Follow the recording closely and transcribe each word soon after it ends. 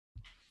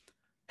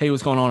Hey,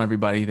 what's going on,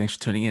 everybody? Thanks for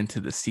tuning in to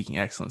the Seeking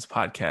Excellence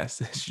podcast.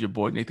 This is your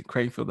boy, Nathan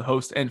Craigfield, the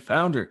host and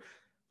founder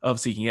of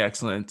Seeking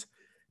Excellence.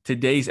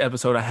 Today's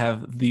episode, I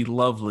have the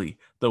lovely,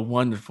 the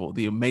wonderful,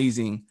 the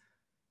amazing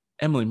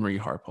Emily Marie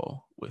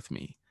Harpole with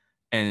me.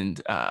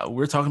 And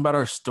we're talking about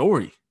our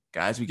story.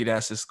 Guys, we get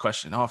asked this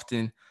question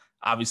often.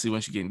 Obviously,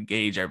 once you get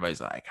engaged, everybody's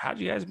like, how'd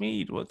you guys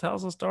meet? Well, tell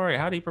us a story.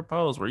 How did he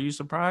propose? Were you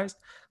surprised?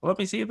 Let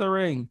me see the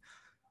ring.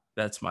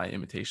 That's my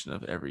imitation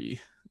of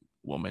every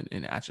woman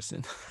in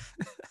Atchison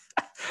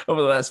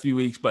over the last few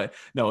weeks. But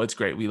no, it's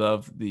great. We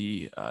love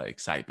the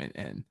excitement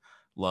and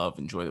love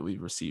and joy that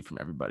we've received from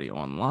everybody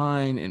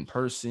online, in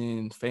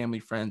person, family,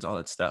 friends, all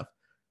that stuff.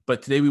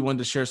 But today we wanted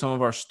to share some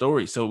of our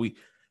stories. So we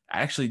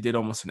actually did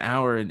almost an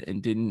hour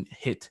and didn't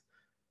hit,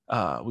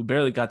 we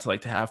barely got to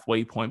like the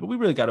halfway point, but we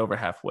really got over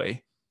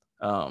halfway.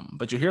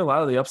 But you'll hear a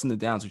lot of the ups and the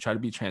downs. We try to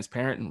be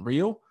transparent and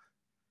real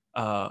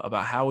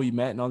about how we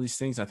met and all these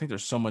things. I think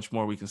there's so much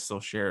more we can still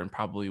share, and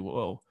probably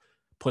will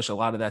push a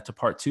lot of that to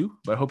part 2.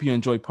 But I hope you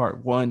enjoy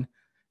part 1.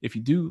 If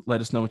you do,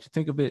 let us know what you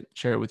think of it.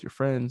 Share it with your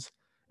friends.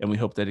 And we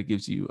hope that it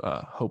gives you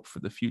hope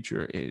for the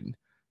future in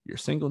your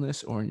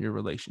singleness or in your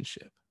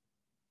relationship.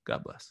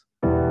 God bless.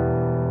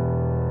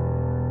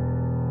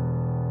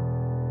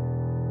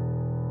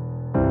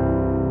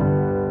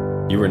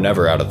 You were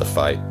never out of the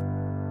fight.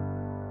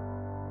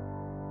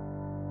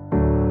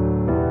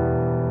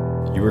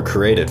 You were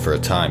created for a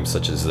time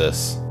such as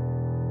this.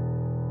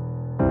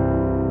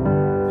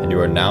 And you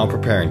are now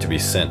preparing to be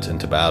sent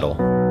into battle.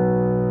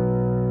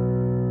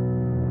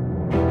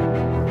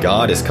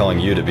 God is calling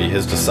you to be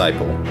His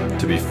disciple,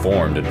 to be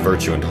formed in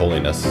virtue and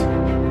holiness.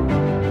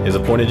 He has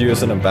appointed you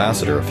as an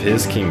ambassador of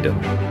His kingdom,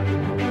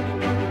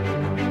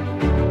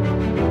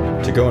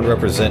 to go and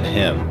represent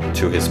Him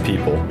to His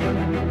people.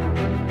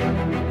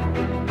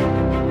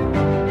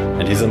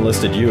 And He's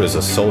enlisted you as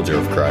a soldier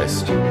of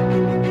Christ, to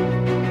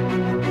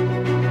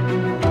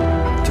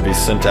be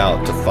sent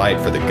out to fight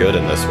for the good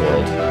in this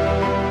world.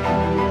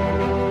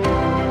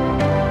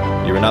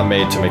 You are not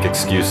made to make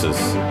excuses.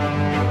 It's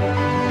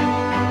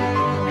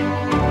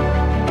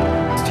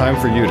time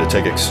for you to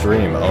take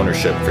extreme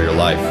ownership for your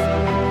life,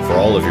 for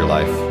all of your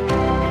life.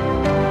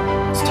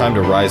 It's time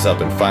to rise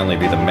up and finally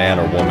be the man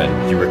or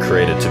woman you were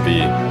created to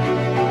be.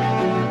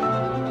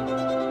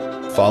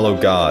 Follow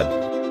God.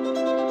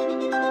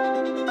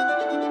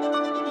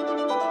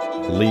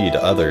 Lead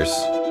others.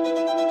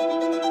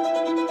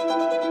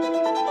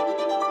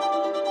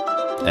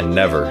 And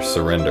never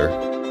surrender.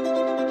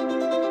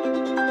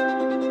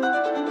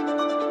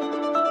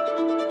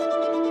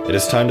 It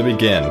is time to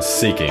begin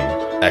seeking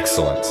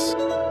excellence.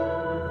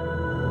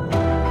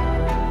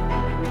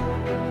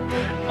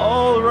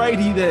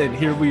 Alrighty then,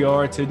 here we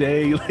are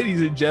today,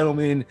 ladies and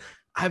gentlemen.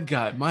 I've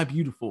got my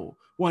beautiful,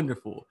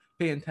 wonderful,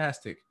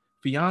 fantastic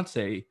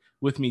fiance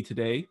with me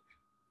today.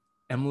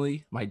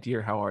 Emily, my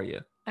dear, how are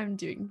you? I'm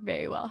doing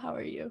very well. How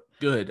are you?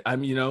 Good.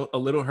 I'm, a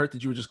little hurt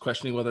that you were just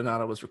questioning whether or not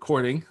I was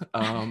recording,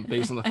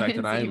 based on the fact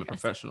that I am a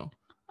professional.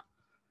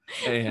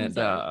 And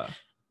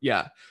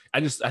yeah,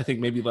 I think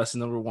maybe lesson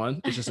number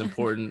 1, it's just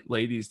important,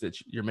 ladies, that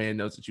your man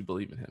knows that you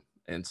believe in him.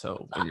 And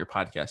so when you're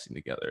podcasting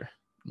together,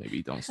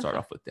 maybe don't start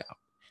off with doubt.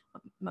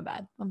 My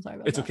bad. I'm sorry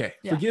about it's that. Okay.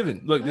 Yeah.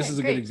 Forgiven. Look, this is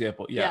a good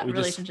example. Yeah.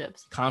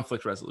 Relationships.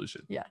 Conflict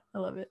resolution. Yeah. I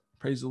love it.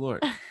 Praise the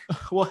Lord.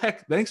 Well,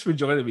 heck, thanks for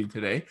joining me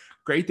today.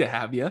 Great to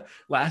have you.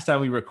 Last time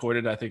we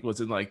recorded, I think,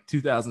 was in like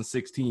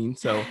 2016.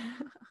 So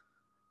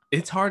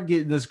it's hard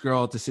getting this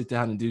girl to sit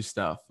down and do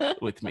stuff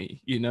with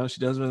me. She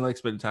doesn't really like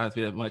spending time with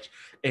me that much.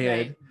 And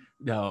right.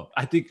 No,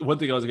 I think one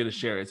thing I was going to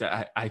share is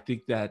that I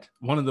think that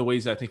one of the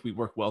ways I think we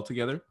work well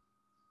together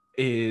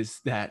is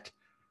that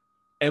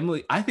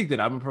Emily, I think that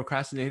I'm a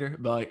procrastinator,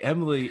 but like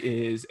Emily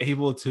is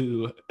able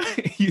to,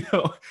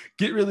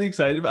 get really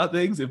excited about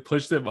things and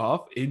push them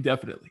off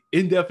indefinitely.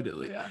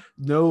 Yeah.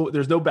 No,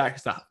 there's no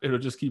backstop. It'll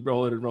just keep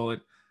rolling and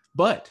rolling.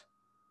 But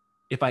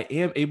if I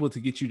am able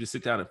to get you to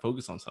sit down and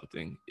focus on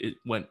something, it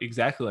went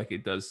exactly like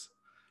it does,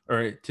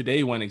 or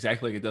today went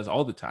exactly like it does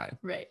all the time.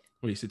 Right.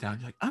 Where you sit down,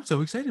 you're like, I'm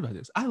so excited about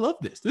this. I love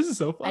this. This is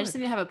so fun. I just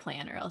need to have a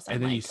plan, or else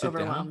I'm like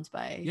overwhelmed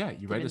by. Yeah,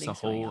 you write us a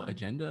whole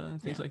agenda and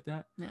things like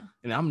that. Yeah.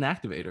 And I'm an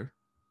activator.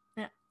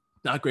 Yeah.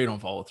 Not great on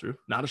follow through,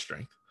 not a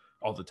strength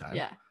all the time.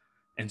 Yeah.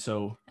 And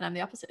so. And I'm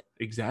the opposite.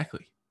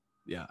 Exactly.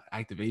 Yeah.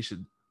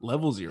 Activation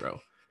level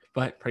 0.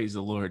 But praise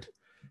the Lord,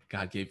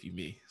 God gave you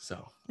me.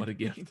 So what a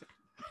gift.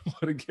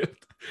 What a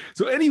gift.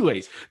 So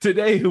anyways,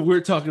 today we're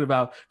talking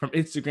about from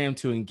Instagram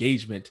to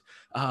engagement.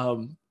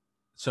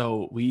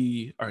 So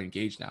we are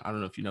engaged now. I don't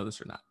know if you know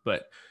this or not,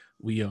 but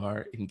we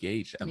are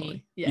engaged, Emily.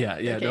 Me? Yeah.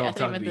 Okay, no, I'm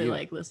talking to you.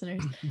 Like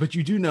listeners. But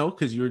you do know,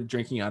 because you're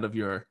drinking out of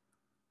your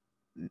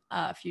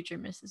future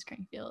Mrs.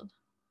 Crankfield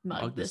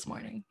mug this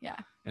morning. Yeah.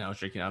 And I was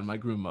drinking out of my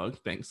groom mug.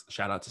 Thanks.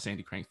 Shout out to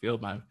Sandy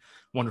Crankfield, my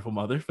wonderful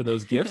mother, for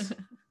those gifts.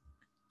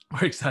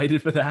 We're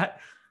excited for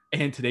that.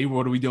 And today,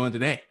 what are we doing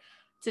today?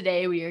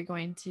 Today we are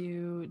going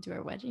to do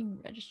our wedding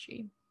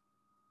registry.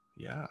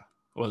 Yeah.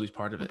 Well, at least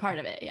part of it. Part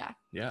of it, yeah.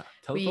 Yeah.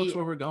 Tell the folks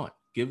where we're going.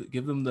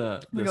 Give them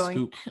the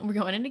scoop. We're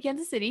going into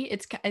Kansas City.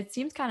 It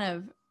seems kind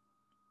of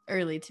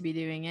early to be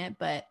doing it,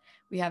 but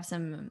we have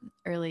some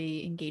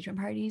early engagement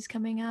parties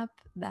coming up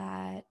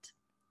that,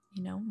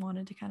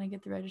 wanted to kind of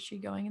get the registry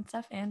going and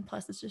stuff. And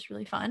plus, it's just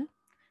really fun.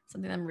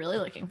 Something I'm really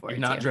looking forward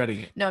to. You're not dreading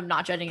it. No, I'm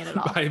not dreading it at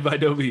all. by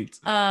no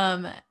means.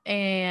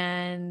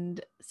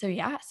 And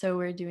so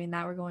we're doing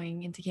that. We're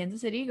going into Kansas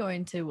City,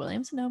 going to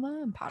Williams-Sonoma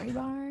and Pottery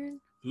Barn.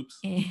 Oops.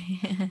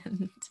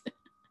 And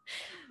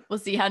we'll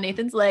see how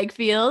Nathan's leg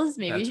feels.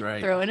 Maybe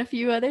throw in a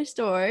few other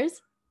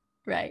stores.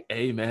 Right.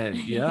 Amen.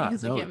 Yeah.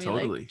 No,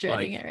 totally.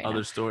 Like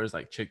other stores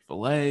like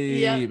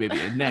Chick-fil-A, maybe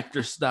a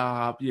Nectar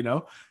Stop,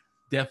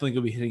 definitely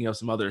gonna be hitting up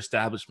some other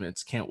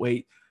establishments. Can't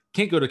wait.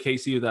 Can't go to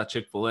KC without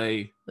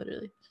Chick-fil-A.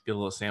 Literally. Get a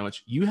little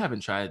sandwich. You haven't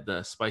tried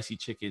the spicy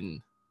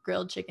chicken.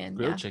 Grilled chicken.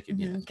 Yeah.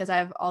 Because I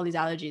have all these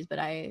allergies, but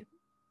I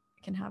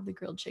can have the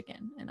grilled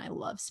chicken and I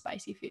love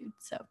spicy food.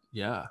 So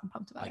yeah, I'm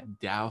pumped about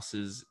it.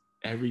 Douses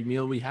every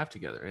meal we have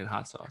together in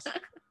hot sauce.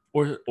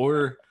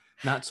 or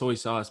not soy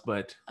sauce,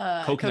 but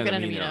coconut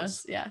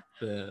aminos. Yeah.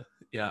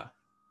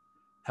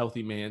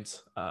 Healthy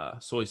man's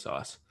soy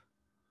sauce.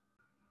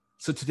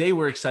 So today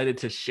we're excited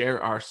to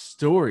share our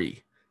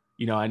story.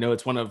 I know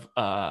it's one of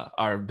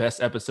our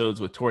best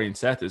episodes with Tori and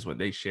Seth is when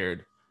they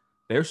shared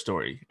their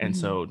story. And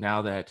so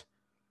now that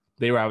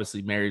they were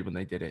obviously married when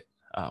they did it,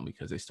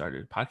 because they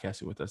started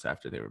podcasting with us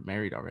after they were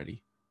married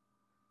already.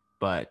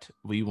 But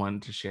we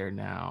wanted to share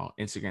now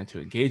Instagram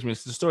to engagement.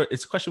 It's the story.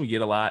 It's a question we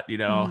get a lot,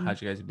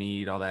 how'd you guys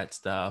meet, all that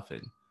stuff.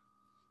 And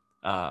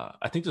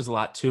I think there's a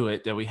lot to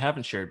it that we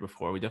haven't shared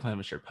before. We definitely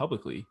haven't shared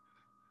publicly.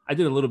 I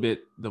did a little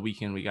bit the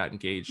weekend we got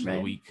engaged in the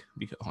week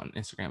on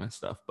Instagram and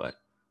stuff, but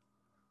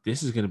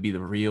this is going to be the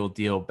real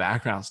deal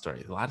background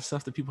story. A lot of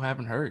stuff that people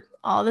haven't heard.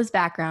 All this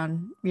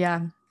background.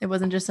 Yeah. It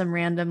wasn't just some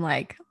random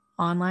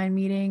online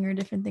meeting or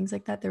different things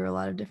like that. There were a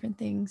lot of different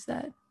things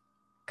that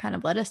kind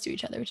of led us to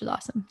each other, which is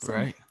awesome. So,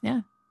 right.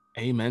 Yeah.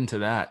 Amen to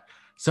that.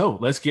 So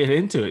let's get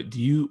into it.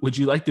 Would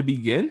you like to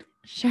begin?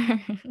 Sure.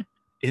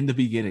 In the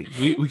beginning,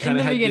 we kind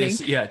of had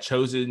this,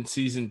 Chosen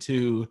season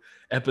 2,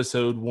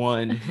 episode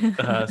 1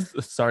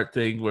 start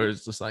thing where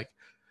it's just like,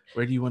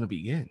 where do you want to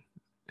begin?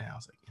 And I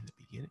was like, in the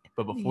beginning,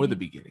 but before the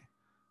beginning,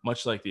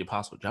 much like the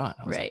Apostle John.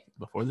 I was like,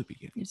 before the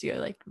beginning. You just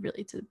go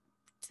really to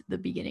the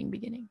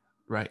beginning.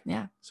 Right.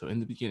 Yeah. So in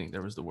the beginning,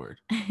 there was the Word,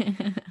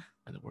 and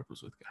the Word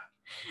was with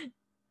God.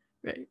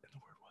 Right. And the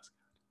Word was God.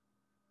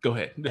 Go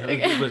ahead.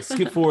 Okay. Let's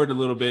skip forward a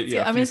little bit.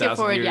 Yeah. I'm going to skip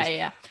forward.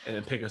 Yeah. And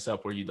then pick us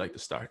up where you'd like to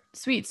start.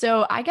 Sweet.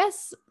 So I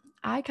guess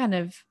I kind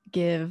of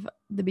give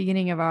the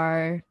beginning of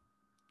or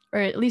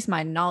at least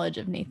my knowledge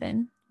of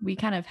Nathan. We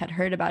kind of had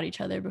heard about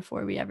each other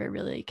before we ever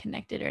really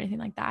connected or anything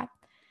like that.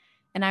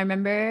 And I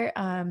remember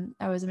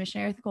I was a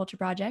missionary with the Culture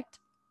Project,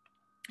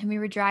 and we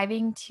were I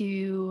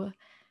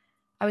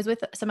was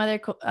with some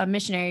other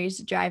missionaries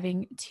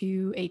driving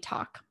to a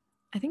talk.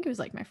 I think it was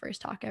my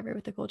first talk ever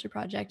with the Culture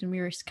Project, and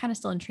we were kind of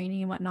still in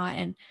training and whatnot.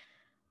 And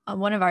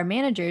one of our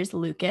managers,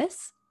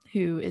 Lucas,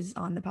 who is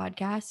on the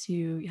podcast,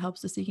 who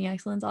helps with Seeking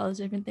Excellence, all those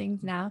different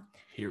things now.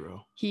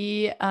 Hero.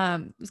 He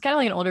was kind of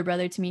like an older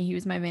brother to me. He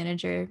was my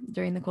manager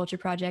during the Culture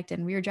Project,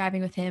 and we were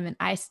driving with him. And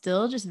I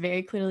still just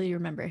very clearly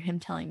remember him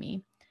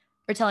telling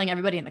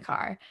everybody in the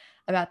car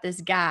about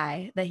this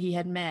guy that he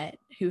had met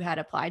who had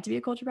applied to be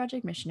a Culture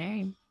Project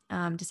missionary,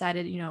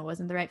 decided, it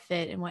wasn't the right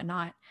fit and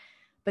whatnot,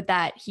 but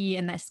that he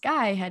and this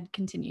guy had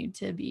continued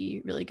to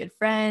be really good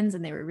friends,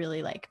 and they were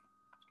really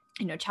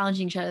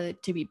challenging each other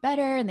to be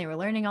better, and they were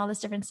learning all this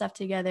different stuff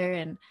together.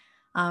 And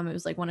it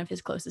was one of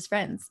his closest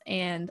friends.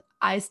 And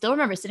I still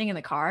remember sitting in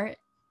the car,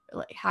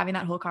 having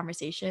that whole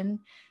conversation,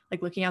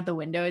 looking out the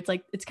window.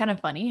 It's kind of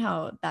funny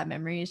how that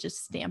memory is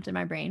just stamped in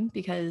my brain,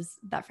 because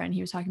that friend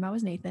he was talking about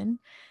was Nathan,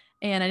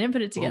 and I didn't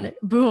put it together.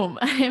 Boom.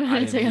 I didn't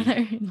put it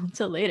together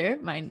until later,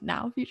 my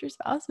now future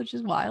spouse, which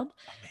is wild.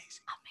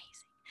 Amazing.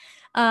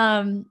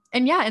 And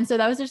so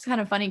that was just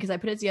kind of funny, because I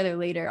put it together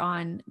later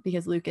on,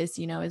 because Lucas,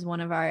 is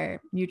one of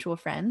our mutual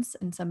friends,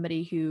 and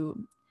somebody who,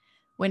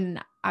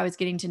 when I was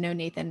getting to know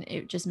Nathan,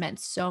 it just meant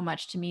so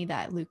much to me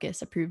that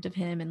Lucas approved of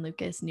him, and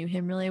Lucas knew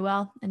him really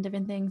well and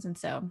different things. And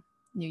so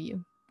knew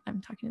you.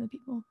 I'm talking to the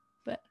people,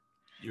 but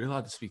you're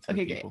allowed to speak to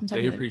the people.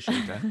 Great. They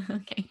appreciate that.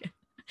 Okay, good.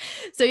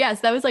 So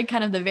yes, that was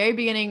kind of the very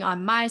beginning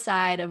on my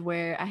side of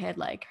where I had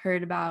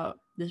heard about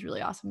this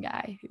really awesome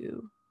guy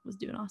who was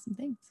doing awesome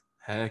things.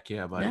 Heck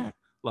yeah, buddy. Yeah.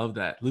 Love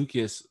that.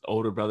 Lucas,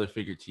 older brother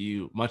figure to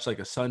you, much like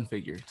a son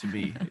figure to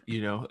me,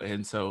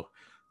 and so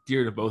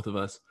dear to both of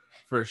us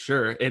for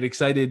sure. And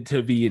excited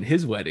to be in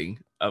his wedding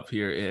up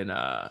here in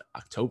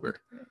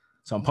October.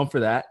 So I'm pumped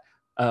for that.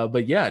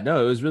 But yeah,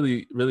 no, it was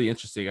really, really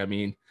interesting. I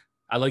mean,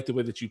 I like the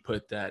way that you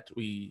put that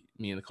me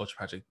and the Culture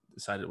Project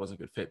decided it wasn't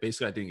a good fit.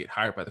 Basically, I didn't get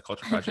hired by the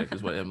Culture Project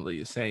is what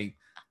Emily is saying.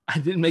 I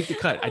didn't make the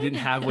cut. I didn't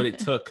have what it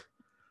took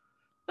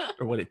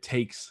or what it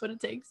takes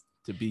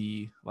to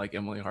be like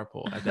Emily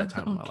Harpole at that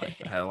time in my life.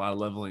 I had a lot of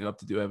leveling up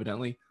to do,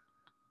 evidently.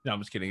 No, I'm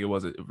just kidding. It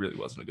really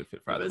wasn't a good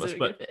fit for either of us.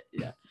 But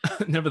yeah.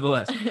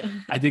 Nevertheless,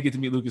 I did get to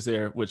meet Lucas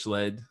there, which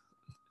led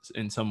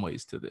in some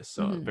ways to this.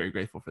 So I'm very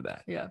grateful for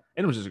that. Yeah.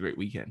 And it was just a great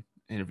weekend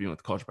interviewing with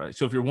the Culture Project.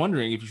 So if you're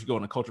wondering if you should go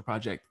on a Culture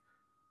Project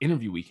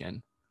interview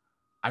weekend,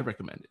 I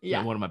recommend it.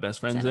 Yeah. One of my best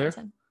friends 10 out there, of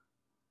 10.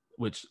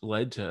 which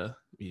led to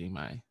meeting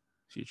my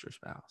future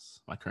spouse,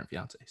 my current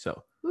fiance.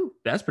 So Woo.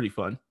 that's pretty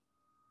fun.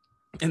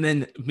 And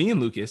then me and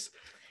Lucas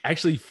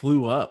actually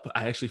flew up.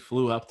 I actually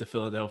flew up to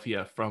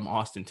Philadelphia from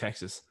Austin,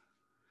 Texas.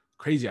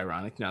 Crazy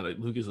ironic now that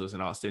Lucas lives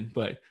in Austin,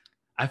 but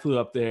I flew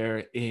up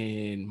there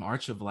in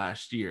March of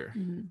last year.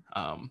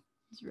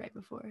 It's right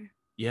before.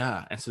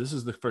 Yeah. And so this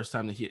is the first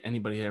time that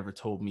anybody had ever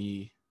told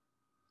me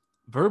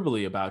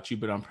verbally about you,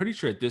 but I'm pretty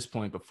sure at this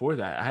point before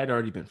that, I had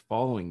already been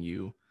following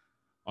you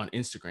on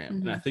Instagram.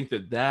 And I think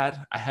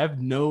that I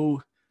have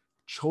no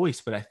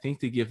choice, but I think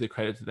to give the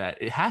credit to that,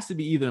 it has to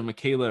be either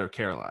Michaela or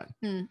Caroline.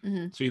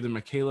 So either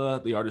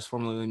Michaela, the artist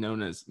formerly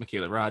known as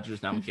Michaela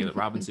Rogers, now Michaela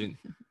Robinson,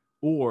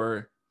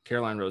 or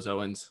Caroline Rose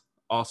Owens,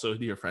 also a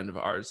dear friend of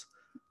ours.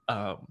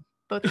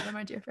 Both of them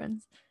are dear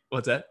friends.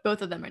 What's that?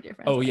 Both of them are dear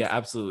friends. Oh yeah,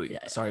 absolutely.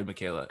 Yeah. Sorry,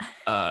 Michaela.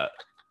 I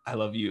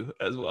love you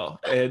as well.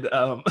 And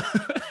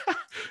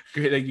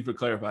great, thank you for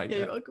clarifying. Yeah,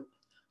 you're welcome.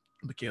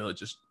 Michaela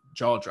just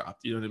jaw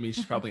dropped. You know what I mean?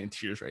 She's probably in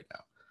tears right now.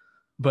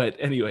 But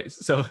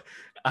anyways, so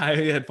I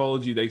had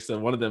followed you thanks to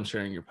one of them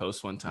sharing your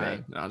post one time.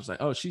 Right. And I was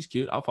like, oh, she's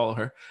cute. I'll follow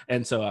her.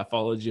 And so I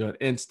followed you on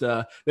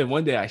Insta. Then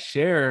one day I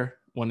share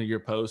one of your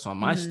posts on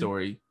my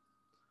story.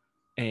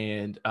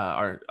 And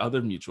our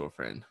other mutual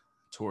friend,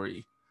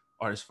 Tori,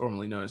 artist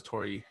formerly known as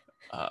Tori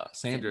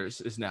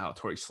Sanders, is now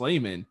Tori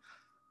Slayman,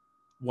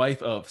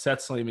 wife of Seth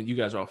Slayman. You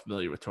guys are all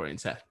familiar with Tori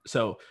and Seth.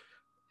 So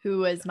who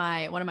was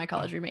one of my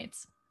college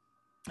roommates.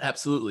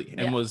 Absolutely.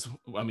 And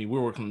we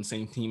were working on the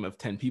same team of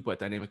 10 people at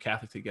Dynamic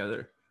Catholic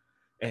together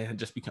and had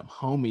just become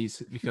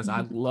homies because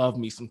I love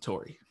me some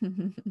Tori.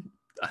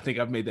 I think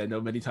I've made that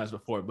note many times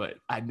before, but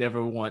I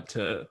never want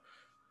to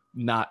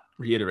not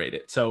reiterate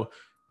it. So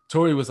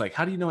Tori was like,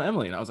 how do you know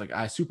Emily? And I was like,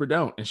 I super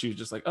don't. And she was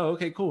just like, oh,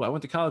 okay, cool. I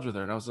went to college with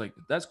her. And I was like,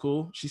 that's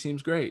cool. She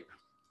seems great.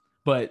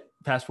 But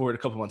fast forward a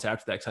couple months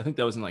after that, because I think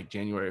that was in like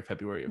January or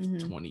February of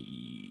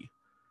 20.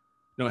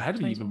 No, it had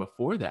to be even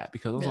before that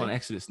because I was on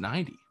Exodus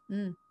 90.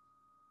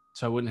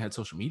 So I wouldn't have had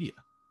social media.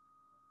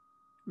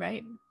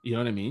 Right. You know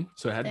what I mean?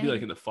 So it had to be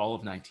like in the fall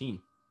of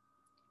 19,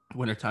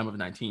 wintertime of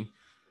 19.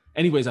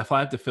 Anyways, I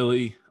fly up to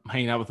Philly. I'm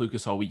hanging out with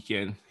Lucas all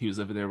weekend. He was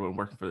living there when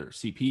working for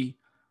CP.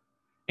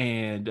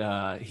 And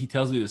he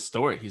tells me this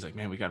story. He's like,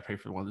 man, we got to pray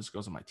for one of these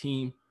girls on my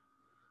team.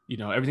 You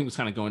know, everything was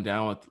kind of going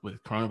down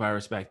with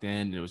coronavirus back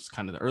then. It was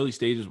kind of the early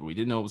stages where we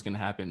didn't know what was going to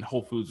happen.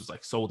 Whole Foods was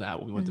like sold out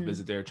when we went to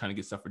visit there, trying to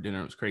get stuff for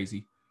dinner. It was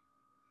crazy.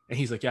 And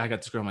he's like, yeah, I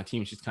got this girl on my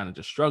team. She's kind of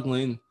just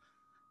struggling,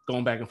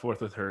 going back and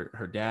forth with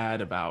her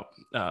dad about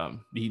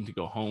needing to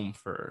go home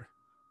for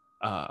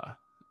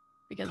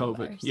because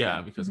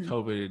COVID. Because of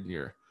COVID and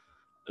your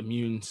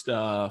immune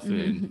stuff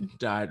and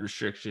diet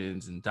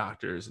restrictions and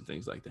doctors and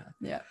things like that.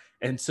 Yeah.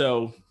 And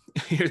so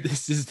here,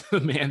 this is the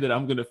man that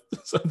I'm going to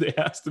someday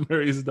ask to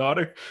marry his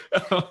daughter.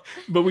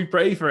 But we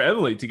prayed for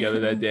Emily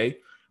together that day,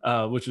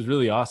 which was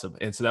really awesome.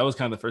 And so that was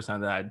kind of the first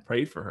time that I'd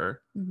prayed for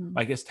her.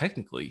 I guess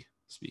technically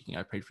speaking,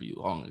 I prayed for you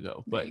long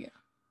ago, but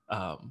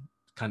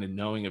kind of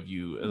knowing of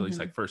you, at least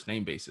like first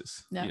name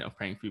basis, you know,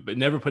 praying for you, but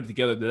never put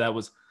together that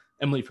was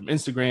Emily from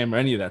Instagram or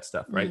any of that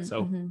stuff. Right.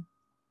 So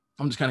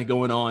I'm just kind of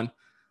going on.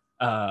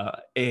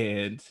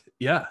 And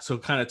yeah, so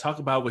kind of talk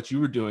about what you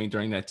were doing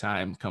during that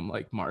time come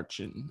like March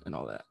and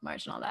all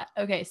that.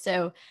 Okay.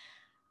 So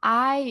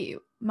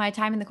my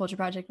time in the Culture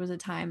Project was a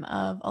time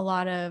of a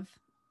lot of,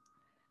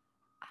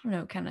 I don't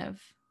know, kind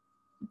of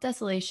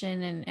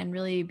desolation and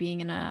really being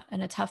in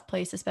a tough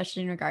place,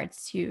 especially in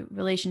regards to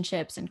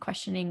relationships and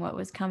questioning what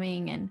was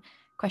coming and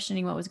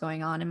questioning what was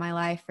going on in my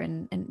life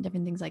and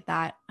different things like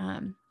that.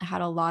 I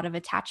had a lot of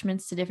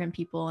attachments to different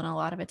people and a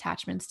lot of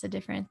attachments to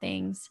different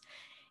things.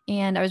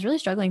 And I was really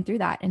struggling through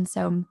that. And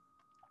so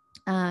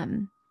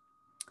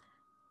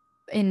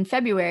in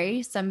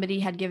February, somebody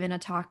had given a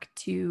talk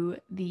to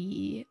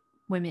the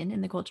women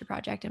in the Culture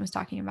Project and was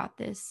talking about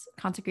this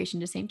consecration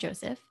to St.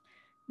 Joseph,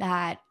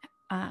 that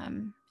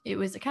it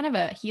was kind of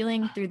a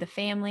healing through the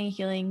family,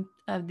 healing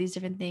of these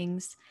different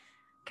things,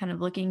 kind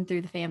of looking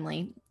through the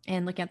family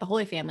and looking at the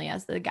Holy Family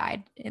as the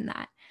guide in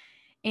that.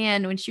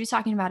 And when she was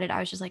talking about it, I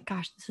was just like,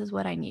 gosh, this is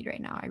what I need right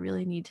now. I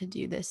really need to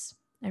do this.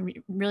 I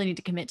really need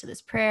to commit to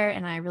this prayer.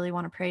 And I really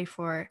want to pray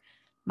for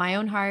my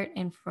own heart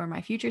and for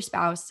my future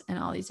spouse and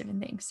all these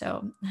different things.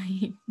 So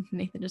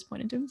Nathan just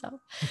pointed to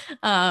himself.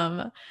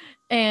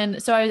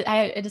 And so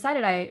I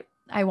decided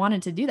I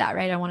wanted to do that,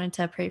 right? I wanted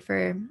to pray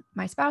for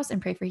my spouse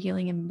and pray for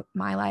healing in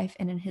my life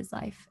and in his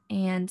life.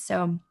 And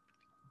so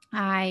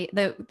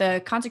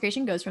the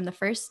consecration goes from the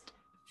first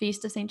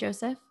feast of St.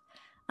 Joseph,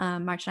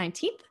 March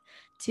 19th,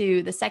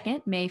 to the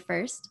second, May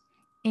 1st.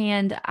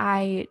 And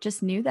I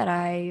just knew that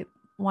I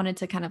wanted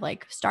to kind of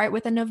like start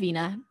with a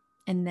novena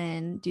and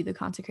then do the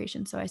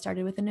consecration. So I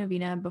started with a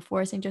novena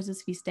before St.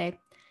 Joseph's feast day.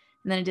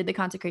 And then I did the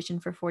consecration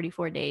for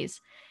 44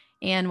 days.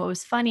 And what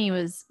was funny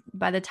was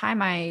by the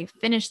time I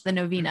finished the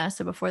novena,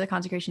 so before the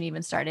consecration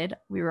even started,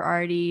 we were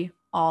already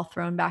all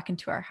thrown back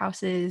into our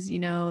houses, you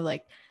know,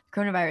 like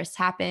coronavirus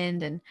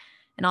happened and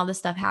all this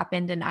stuff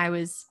happened. And I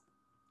was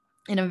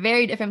in a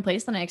very different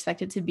place than I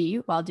expected to be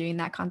while doing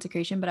that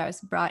consecration. But I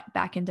was brought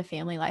back into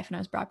family life, and I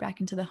was brought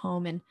back into the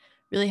home, and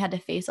really had to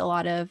face a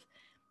lot of,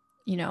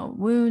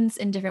 wounds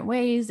in different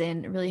ways,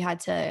 and really had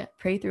to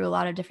pray through a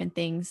lot of different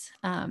things,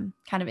 kind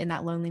of in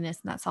that loneliness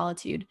and that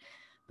solitude.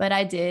 But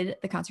I did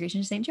the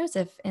consecration to St.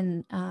 Joseph,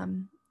 and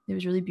it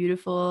was really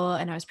beautiful.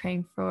 And I was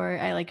praying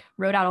I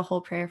wrote out a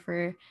whole prayer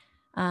for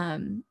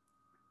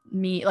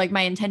me, like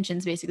my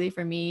intentions basically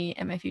for me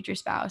and my future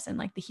spouse, and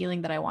like the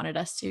healing that I wanted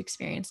us to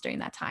experience during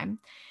that time.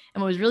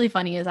 And what was really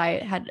funny is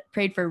I had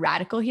prayed for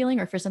radical healing,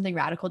 or for something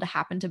radical to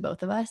happen to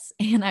both of us.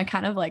 And I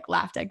kind of like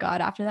laughed at God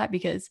after that,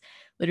 because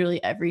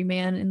literally every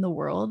man in the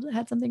world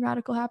had something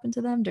radical happen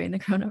to them during the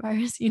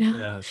coronavirus, Yeah,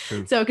 that's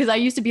true. So, because I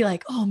used to be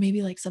like, oh,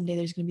 maybe like someday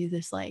there's going to be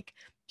this like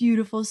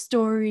beautiful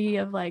story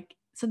of like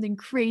something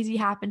crazy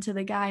happened to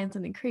the guy and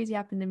something crazy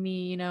happened to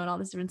me, and all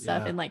this different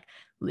stuff. And like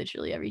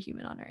literally every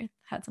human on earth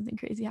had something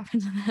crazy happen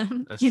to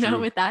them, That's true.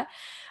 with that.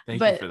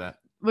 Thank you for that.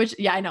 Which,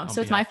 yeah, I know.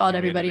 So it's my fault,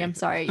 everybody. I'm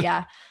sorry.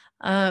 Yeah.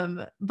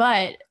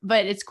 But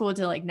it's cool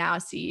to like now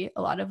see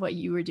a lot of what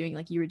you were doing.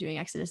 Like you were doing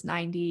Exodus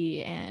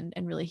 90 and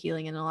really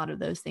healing in a lot of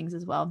those things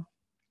as well.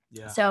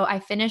 Yeah. So I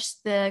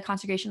finished the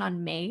consecration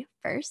on May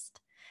 1st.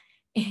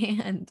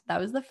 And that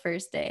was the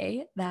first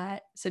day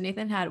so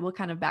Nathan we'll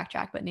kind of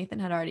backtrack, but Nathan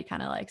had already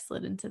kind of like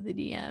slid into the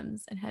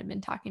DMs and had been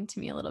talking to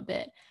me a little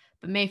bit.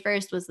 But May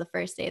 1st was the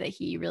first day that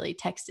he really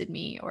texted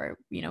me, or,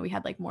 we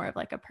had like more of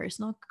like a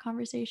personal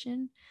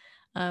conversation.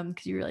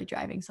 Because you were like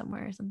driving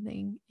somewhere or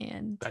something,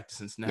 and back to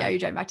Cincinnati. Yeah, you're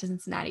driving back to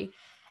Cincinnati.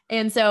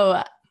 And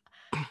so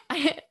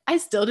I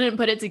still didn't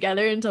put it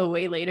together until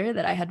way later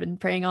that I had been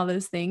praying all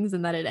those things,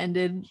 and that it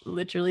ended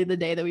literally the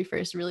day that we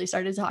first really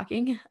started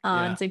talking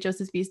on St.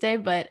 Joseph's feast day,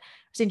 but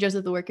St.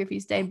 Joseph the Worker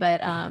feast day. But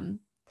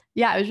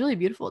yeah, it was really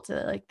beautiful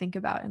to like think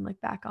about and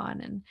look back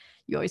on. And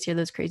you always hear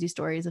those crazy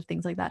stories of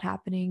things like that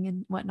happening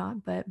and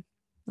whatnot, but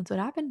that's what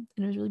happened.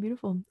 And it was really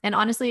beautiful. And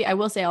honestly, I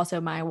will say also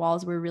my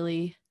walls were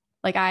really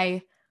like,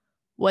 I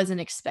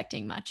wasn't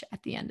expecting much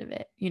at the end of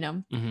it,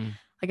 Mm-hmm.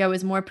 Like I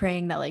was more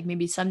praying that like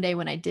maybe someday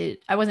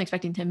I wasn't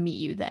expecting to meet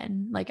you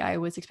then. Like I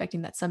was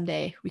expecting that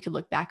someday we could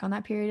look back on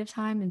that period of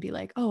time and be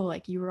like, oh,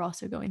 like you were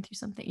also going through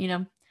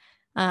something,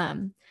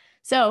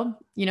 So,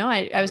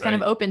 I was kind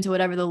of open to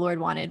whatever the Lord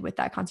wanted with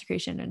that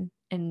consecration.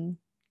 And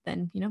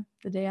then,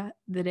 the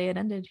day it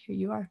ended, here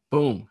you are.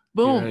 Boom.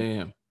 Boom. Here I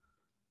am.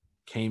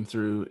 Came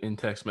through in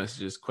text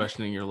messages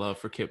questioning your love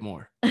for Kip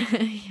Moore.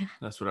 Yeah.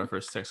 That's what our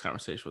first text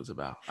conversation was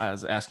about. I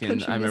was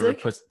asking, I remember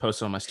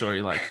posted on my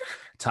story like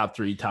top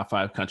 3, top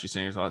 5 country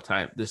singers all the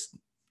time. This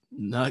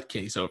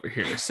nutcase over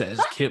here says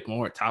Kip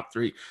Moore, top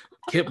 3.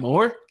 Kip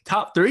Moore,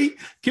 top 3?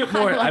 Kip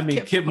Moore, I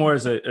mean, Kip Moore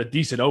is a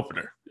decent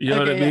opener. You know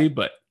what I mean?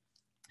 But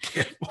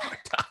Kip Moore,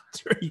 top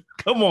 3.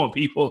 Come on,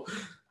 people.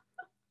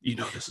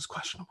 This is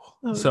questionable.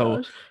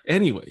 Gosh.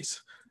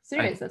 Anyways.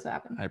 Serious, that's what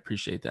happened. I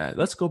appreciate that.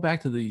 Let's go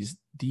back to these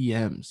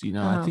DMs.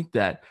 I think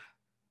that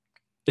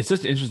it's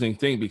just an interesting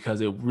thing, because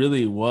it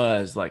really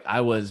was like I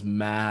was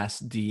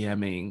mass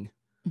DMing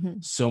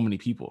so many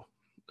people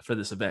for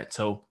this event.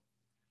 So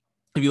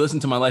if you listen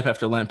to my Life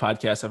After Lent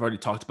podcast, I've already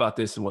talked about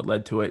this and what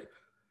led to it.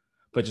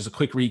 But just a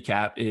quick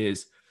recap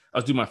is I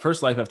was doing my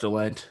first Life After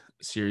Lent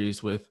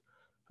series with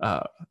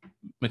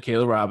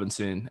Michaela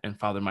Robinson and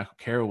Father Michael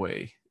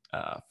Caraway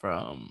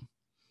from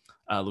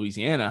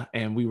Louisiana.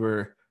 And we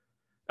were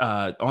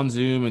on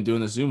Zoom and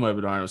doing the Zoom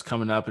webinar. It was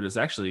coming up. It was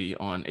actually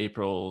on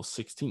April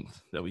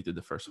 16th that we did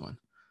the first one.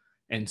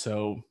 And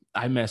so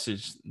I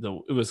messaged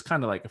it was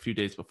kind of like a few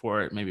days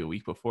before it, maybe a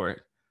week before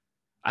it.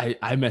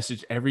 I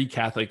messaged every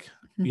Catholic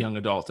young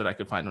adult that I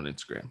could find on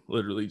Instagram,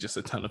 literally just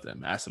a ton of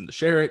them, asked them to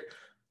share it,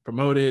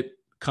 promote it,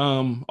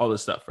 come, all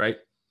this stuff. Right.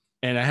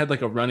 And I had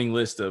like a running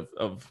list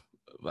of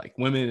like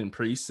women and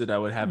priests that I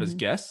would have as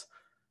guests,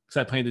 because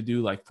I planned to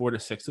do like 4 to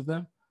 6 of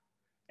them.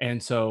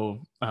 And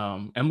so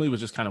Emily was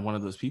just kind of one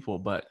of those people,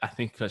 but I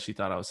think because she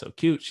thought I was so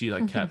cute, she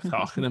like kept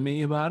talking to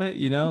me about it,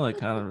 like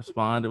kind of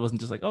respond. It wasn't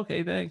just like,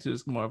 okay, thanks. It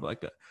was more of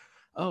like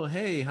oh,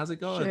 hey, how's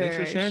it going? Thanks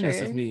for sharing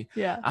this with me.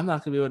 Yeah. I'm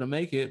not gonna be able to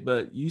make it,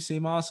 but you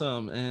seem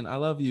awesome and I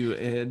love you.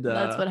 And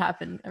that's what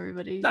happened,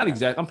 everybody. Not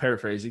exact. I'm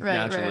paraphrasing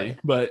naturally. Right.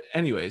 But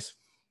anyways,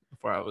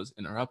 before I was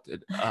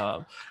interrupted,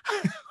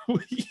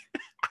 we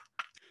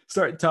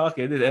started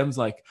talking, and Em's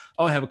like,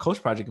 oh, I have a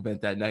Coach Project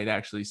event that night,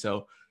 actually.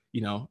 So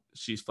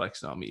she's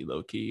flexing on me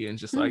low key and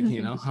just like,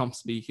 I'm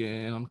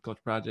speaking on Coach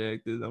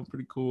Project and I'm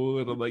pretty cool.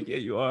 And I'm like, yeah,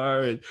 you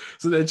are. And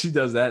so then she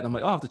does that. And I'm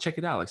like, oh, I have to check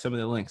it out. Like, send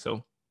me the link.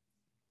 So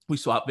we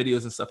swap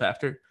videos and stuff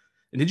after.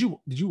 And did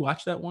you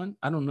watch that one?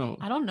 I don't know.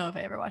 I don't know if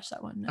I ever watched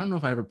that one. No. I don't know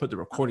if I ever put the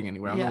recording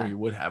anywhere. I don't know where you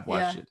would have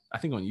watched it. I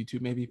think on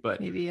YouTube maybe,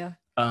 but maybe, yeah.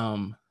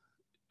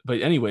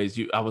 But anyways,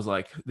 I was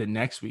like, the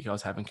next week I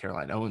was having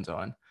Caroline Owens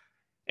on.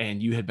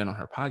 And you had been on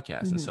her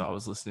podcast. And so I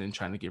was listening,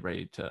 trying to get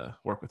ready to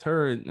work with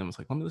her. And I was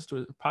like, let me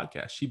listen to a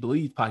podcast. She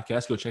Believed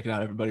podcast. Go check it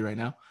out, everybody, right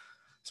now.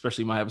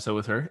 Especially my episode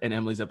with her and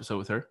Emily's episode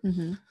with her.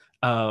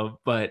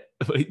 But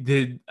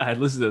I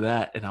listened to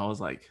that and I was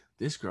like,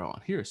 this girl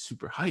on here is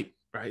super hype,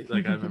 right?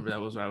 Like I remember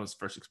that was when I was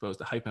first exposed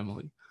to Hype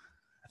Emily.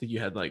 I think you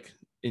had like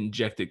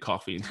injected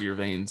coffee into your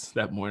veins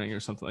that morning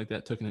or something like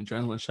that, took an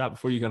adrenaline shot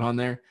before you got on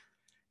there.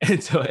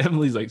 And so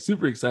Emily's like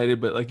super excited,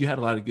 but like you had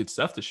a lot of good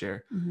stuff to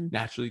share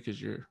naturally because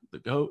you're the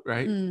GOAT,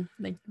 right?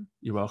 Thank you.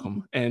 You're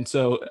welcome. And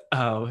so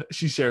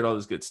she shared all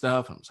this good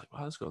stuff. And I was like,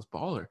 wow, this girl's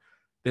baller.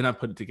 Then I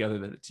put it together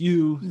that it's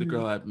you, the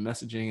girl I've been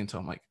messaging. And so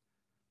I'm like,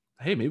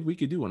 hey, maybe we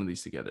could do one of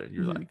these together. And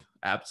you're like,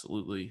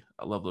 absolutely.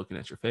 I love looking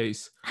at your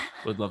face.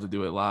 Would love to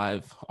do it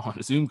live on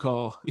a Zoom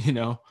call, you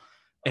know?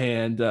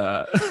 And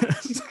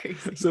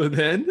so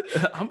then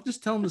I'm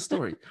just telling the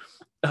story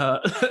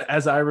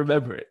as I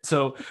remember it.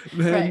 So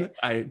then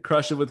I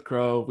crushed it with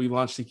Crow. We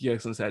launched Seeking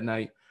Excellence that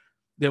night.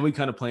 Then we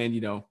kind of planned,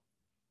 you know,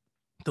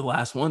 the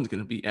last one's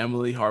going to be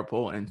Emily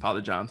Harpole and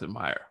Father Jonathan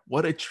Meyer.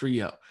 What a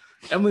trio.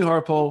 Emily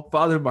Harpole,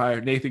 Father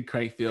Meyer, Nathan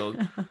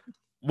Crankfield.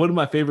 One of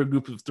my favorite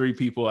groups of 3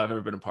 people I've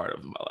ever been a part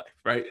of in my life,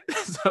 right?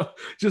 So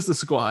just a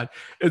squad.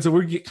 And so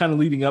we're kind of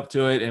leading up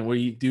to it, and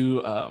we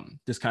do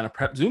this kind of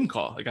prep Zoom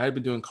call. Like I had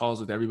been doing calls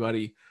with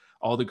everybody,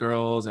 all the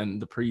girls and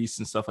the priests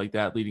and stuff like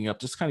that leading up,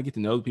 just kind of get to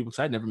know the people,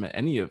 because I'd never met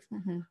any of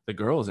the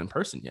girls in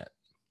person yet,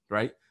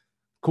 right?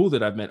 Cool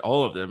that I've met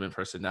all of them in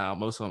person now,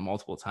 most of them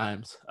multiple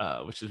times,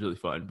 which is really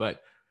fun.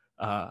 But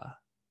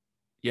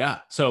yeah,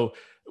 so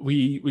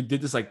we did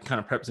this like kind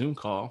of prep Zoom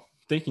call,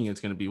 thinking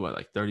it's going to be what,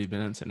 like 30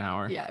 minutes, an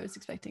hour. Yeah, I was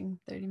expecting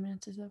 30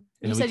 minutes or so.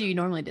 You said you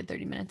normally did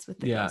 30 minutes with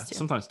the girls too.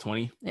 Sometimes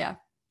 20. Yeah.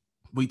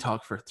 We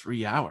talked for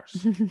 3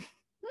 hours.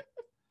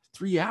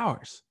 3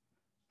 hours.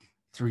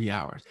 3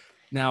 hours.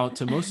 Now,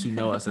 to most who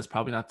know us, that's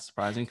probably not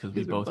surprising because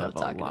we both have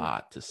a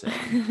lot to say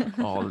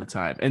all the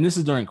time. And this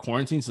is during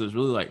quarantine, so there's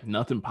really like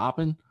nothing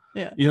popping.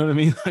 Yeah. You know what I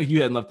mean? Like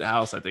you hadn't left the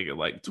house, I think, in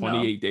like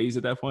 28 days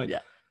at that point. Yeah.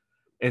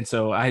 And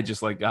so I had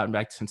just like gotten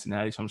back to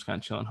Cincinnati, so I'm just kind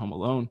of chilling home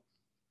alone.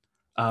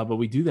 But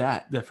we do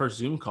that first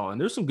Zoom call, and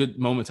there's some good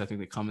moments I think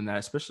that come in that,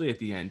 especially at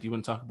the end. Do you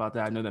want to talk about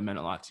that? I know that meant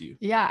a lot to you.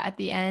 Yeah, at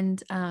the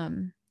end.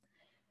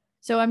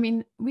 So I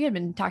mean, we had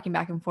been talking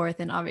back and forth,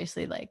 and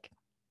obviously, like,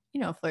 you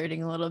know,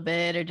 flirting a little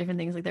bit or different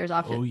things. Like there's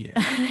often,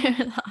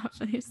 there's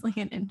obviously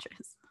an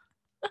interest.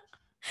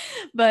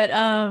 But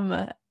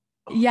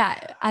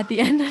yeah, at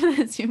the end of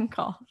the Zoom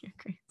call, you're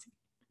crazy.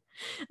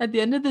 At the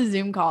end of the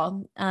Zoom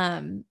call,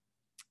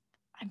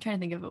 I'm trying to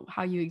think of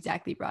how you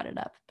exactly brought it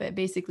up, but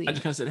basically I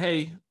just kind of said,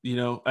 hey, you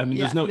know, I mean,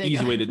 there's no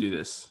easy way to do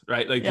this,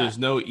 right? Like there's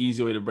no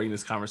easy way to bring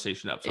this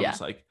conversation up. So I'm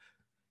just like,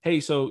 hey,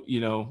 so, you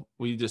know,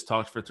 we just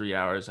talked for 3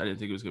 hours. I didn't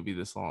think it was going to be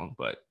this long,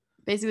 but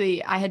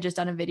basically I had just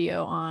done a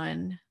video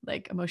on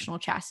like emotional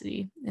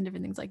chastity and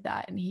different things like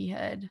that. And he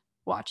had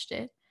watched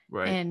it.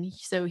 Right. And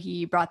so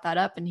he brought that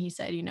up and he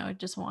said, you know, I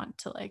just want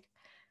to like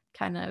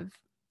kind of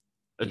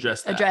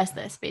address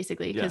this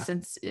basically. Because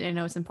since, you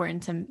know, it's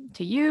important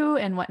to you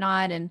and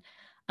whatnot. And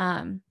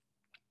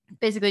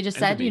basically just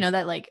said, you know,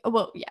 that like, oh,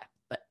 well, yeah,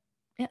 but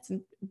yeah, it's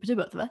to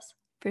both of us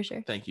for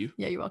sure. Thank you.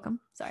 Yeah, you're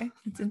welcome. Sorry.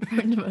 It's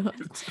important to both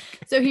of us.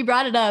 So he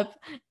brought it up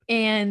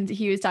and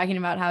he was talking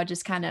about how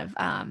just kind of,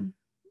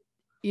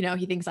 you know,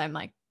 he thinks I'm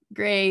like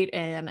great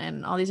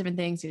and all these different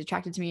things. He's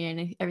attracted to me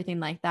and everything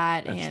like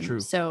that. That's and true.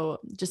 So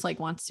just like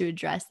wants to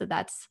address that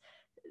that's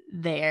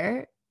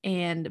there.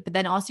 And, but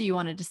then also you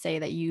wanted to say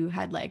that you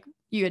had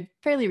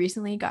fairly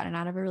recently gotten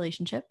out of a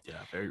relationship. Yeah,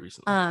 very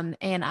recently.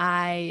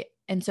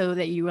 And so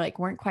that you like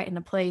weren't quite in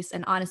a place.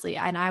 And honestly,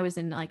 I was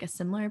in like a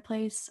similar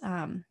place,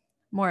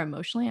 more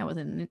emotionally. I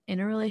wasn't in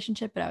a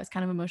relationship, but I was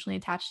kind of emotionally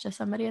attached to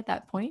somebody at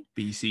that point.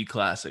 BC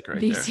classic right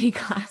BC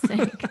there.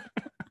 classic.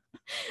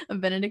 A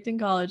Benedictine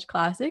college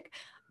classic.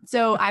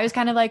 So I was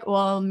kind of like,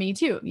 well, me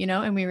too, you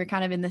know, and we were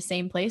kind of in the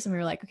same place and we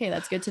were like, okay,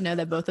 that's good to know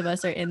that both of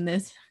us are in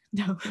this.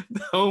 The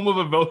home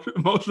of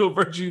emotional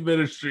virtue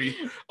ministry,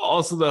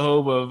 also the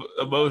home of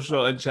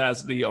emotional and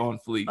chastity on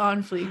fleek.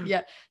 On fleek,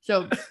 yeah.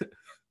 So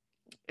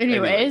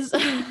anyways.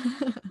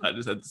 I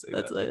just had to say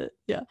that's that. It.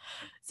 Yeah.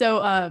 So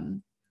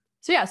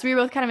so we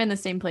were both kind of in the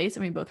same place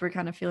and we both were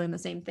kind of feeling the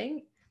same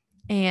thing.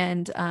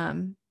 And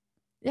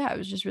yeah, it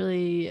was just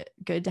really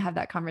good to have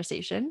that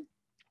conversation.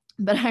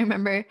 But I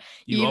remember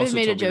you even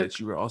made a joke that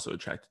you were also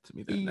attracted to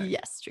me that night.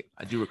 Yes, true.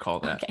 I do recall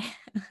that. Okay.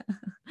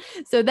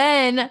 So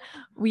then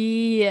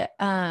we, you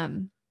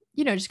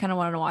know, just kind of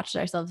wanted to watch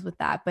ourselves with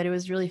that. But it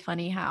was really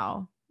funny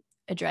how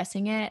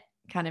addressing it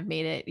kind of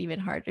made it even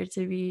harder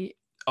to be.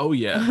 Oh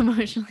yeah,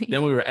 emotionally.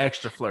 Then we were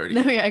extra flirty.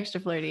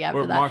 After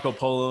we're that. Marco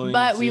Poloing.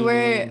 But we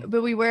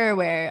were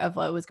aware of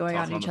what was going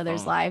on in each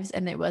other's phone. lives,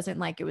 and it wasn't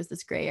like it was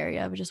this gray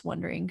area. I was just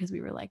wondering because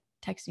we were like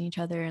texting each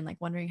other and like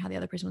wondering how the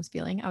other person was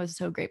feeling. I was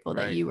so grateful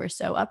that you were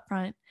so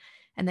upfront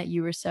and that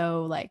you were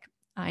so like,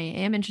 I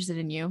am interested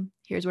in you.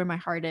 Here's where my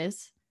heart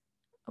is.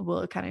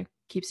 We'll kind of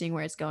keep seeing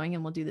where it's going,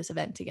 and we'll do this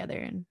event together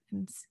and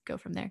go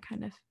from there.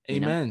 Kind of.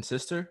 Amen,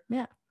 sister.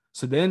 Yeah.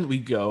 So then we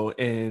go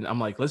and I'm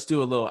like, let's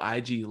do a little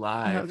IG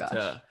live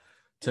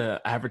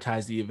to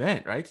advertise the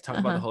event, right? To talk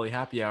about the Holy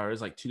Happy Hour. It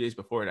was like 2 days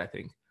before it, I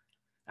think.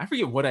 I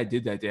forget what I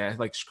did that day. I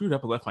like screwed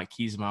up and left my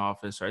keys in my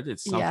office, or I did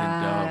something dumb.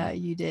 Yeah,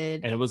 you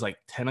did. And it was like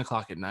 10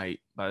 o'clock at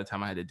night by the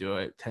time I had to do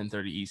it,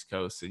 10:30 East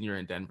Coast, and you're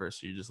in Denver,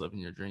 so you're just living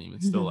your dream.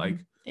 It's still like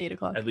 8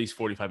 o'clock. At least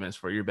 45 minutes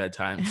before your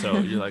bedtime. So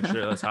you're like,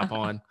 sure, let's hop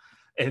on.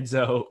 And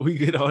so we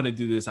get on and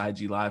do this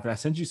IG live. And I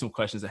sent you some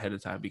questions ahead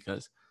of time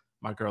because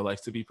my girl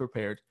likes to be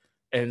prepared.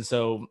 And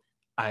so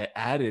I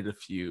added a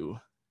few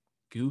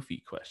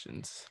goofy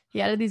questions.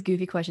 He added these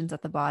goofy questions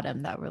at the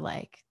bottom that were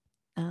like,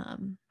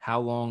 how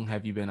long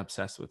have you been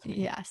obsessed with me?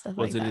 Yeah, stuff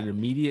was like it that. an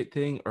immediate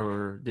thing,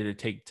 or did it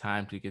take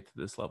time to get to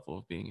this level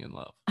of being in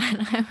love? And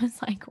I was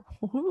like,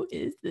 who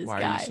is this Why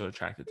guy? are you so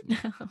attracted to me?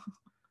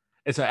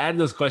 And so I added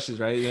those questions,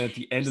 right? And at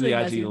the end of the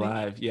IG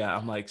live, yeah,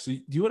 I'm like, so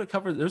do you want to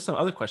cover? There's some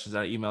other questions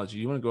that I emailed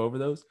you. You want to go over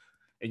those?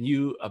 And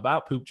you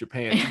about pooped your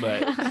pants,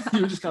 but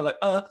you were just kind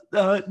of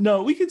like,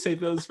 no, we can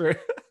save those for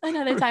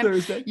another time.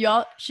 Thursday.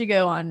 Y'all should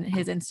go on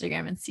his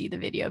Instagram and see the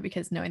video,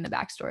 because knowing the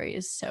backstory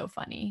is so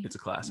funny. It's a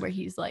classic. Where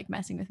he's like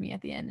messing with me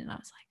at the end, and I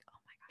was like, oh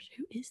my gosh,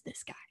 who is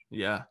this guy?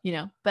 Yeah. You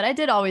know, but I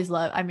did always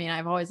love, I mean,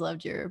 I've always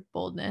loved your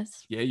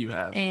boldness. Yeah, you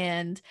have.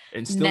 And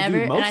still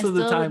do most of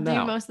the time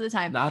now. Most of the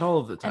time. Not all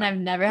of the time. And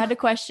I've never had to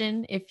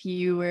question if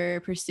you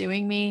were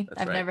pursuing me.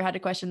 That's I've right. never had to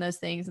question those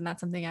things. And that's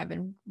something I've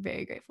been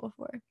very grateful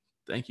for.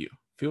 Thank you.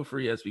 Feel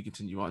free as we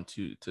continue on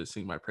to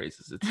sing my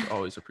praises. It's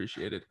always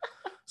appreciated.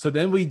 So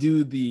then we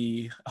do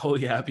the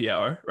Holy Happy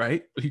Hour,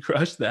 right? We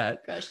crushed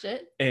that. Crushed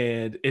it.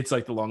 And it's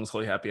like the longest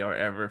Holy Happy Hour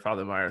ever.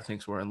 Father Meyer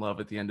thinks we're in love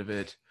at the end of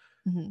it.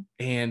 Mm-hmm.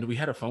 And we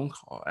had a phone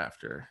call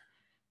after.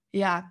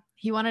 Yeah.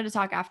 He wanted to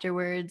talk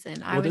afterwards.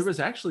 And there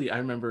was actually, I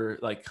remember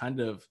like kind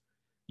of,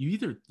 you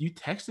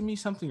texted me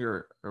something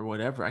or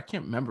whatever. I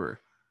can't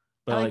remember.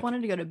 But I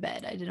wanted to go to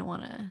bed. I didn't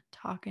want to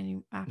talk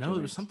any afterwards. No,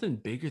 there was something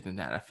bigger than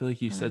that. I feel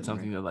like you said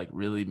something that like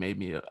really made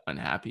me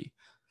unhappy.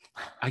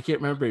 I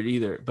can't remember it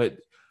either. But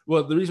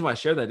well, the reason why I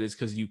share that is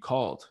because you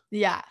called.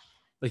 Yeah.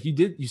 Like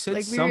you said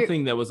like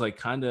something that was like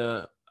kind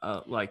of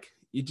like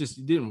you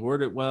didn't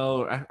word it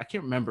well. I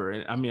can't remember.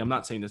 And I mean, I'm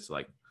not saying this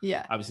like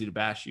obviously to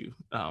bash you.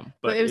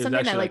 But it was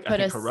something that like put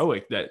us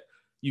heroic that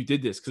you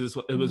did this, because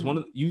it was one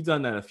of you've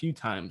done that a few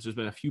times. There's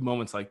been a few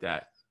moments like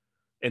that.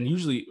 And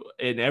usually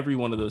in every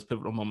one of those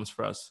pivotal moments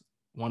for us,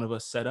 one of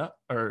us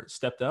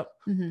stepped up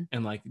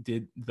and like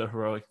did the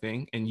heroic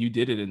thing. And you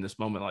did it in this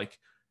moment. Like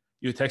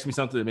you would text me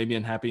something that made me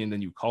unhappy, and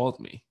then you called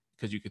me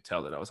because you could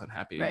tell that I was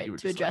unhappy. Right, and you were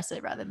to address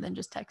it rather than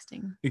just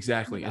texting.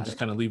 Exactly. And just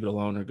kind of leave it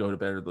alone or go to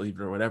bed or leave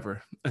it or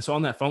whatever. And so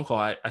on that phone call,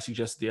 I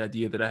suggested the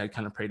idea that I had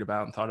kind of prayed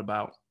about and thought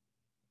about,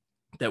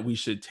 that we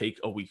should take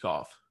a week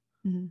off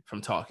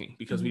from talking,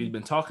 because we had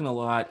been talking a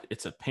lot.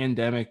 It's a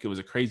pandemic. It was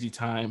a crazy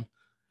time.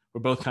 We're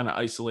both kind of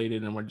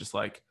isolated, and we're just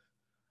like,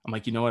 I'm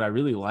like, you know what? I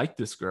really like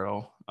this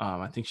girl.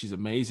 I think she's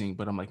amazing,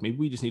 but I'm like, maybe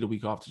we just need a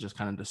week off to just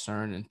kind of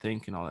discern and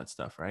think and all that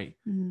stuff. Right.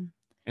 Mm-hmm.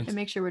 And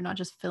make sure we're not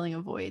just filling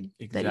a void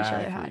exactly. that each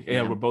other had.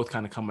 Yeah. We're both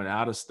kind of coming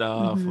out of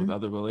stuff with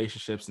other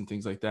relationships and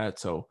things like that.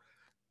 So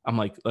I'm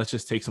like, let's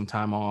just take some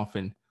time off.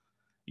 And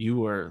you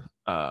were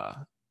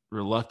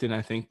reluctant,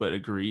 I think, but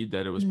agreed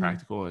that it was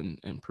practical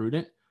and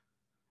prudent.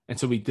 And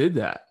so we did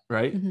that.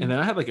 Right. And then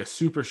I had like a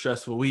super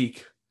stressful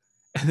week.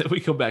 And then we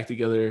come back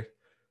together.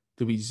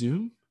 Did we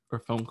Zoom or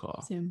phone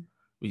call? Zoom.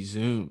 We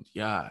Zoomed,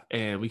 yeah.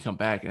 And we come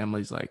back, and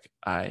Emily's like,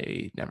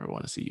 I never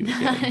want to see you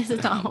again.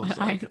 It's not what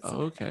like,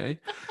 oh, okay.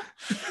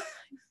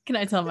 Can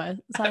I tell my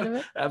side of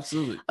it?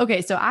 Absolutely.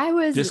 Okay, so I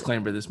was...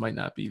 Disclaimer, this might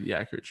not be the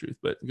accurate truth,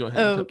 but go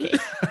ahead. Okay.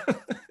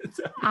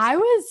 I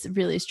was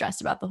really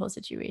stressed about the whole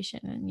situation,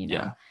 and, you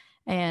know,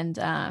 and,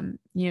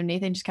 you know,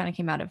 Nathan just kind of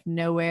came out of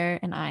nowhere.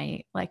 And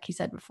I, like he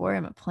said before,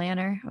 I'm a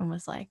planner, and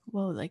was like,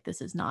 whoa, like,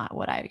 this is not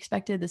what I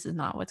expected. This is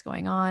not what's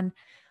going on.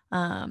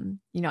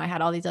 You know, I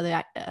had all these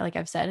other, like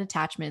I've said,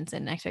 attachments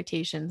and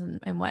expectations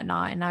and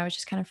whatnot. And I was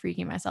just kind of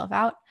freaking myself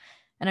out.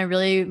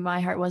 And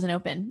my heart wasn't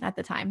open at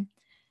the time.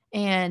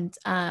 And,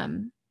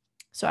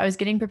 so I was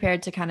getting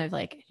prepared to kind of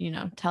like, you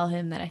know, tell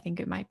him that I think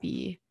it might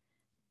be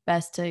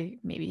best to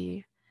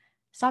maybe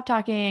stop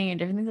talking and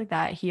different things like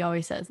that. He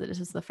always says that this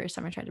is the first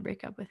time I tried to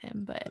break up with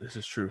him, but this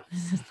is true.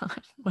 This is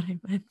not what I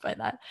meant by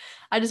that.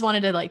 I just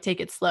wanted to like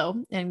take it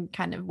slow and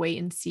kind of wait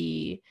and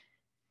see,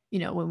 you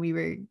know, when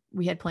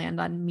we had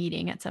planned on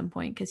meeting at some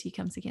point, because he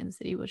comes to Kansas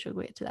City, which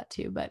we'll get to that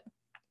too. But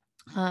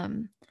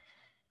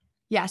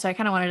yeah, so I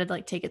kind of wanted to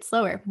like take it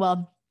slower.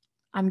 Well,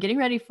 I'm getting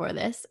ready for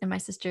this, and my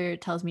sister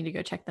tells me to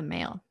go check the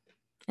mail.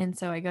 And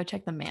so I go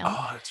check the mail.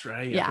 Oh, that's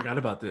right. Yeah. I forgot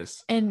about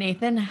this. And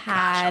Nathan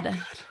had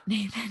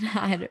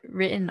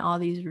written all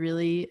these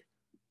really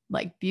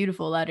like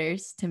beautiful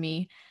letters to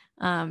me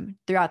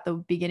throughout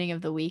the beginning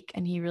of the week.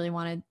 And he really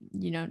wanted,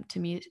 you know,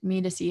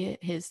 me to see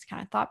his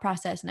kind of thought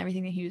process and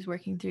everything that he was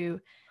working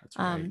through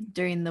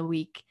during the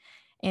week.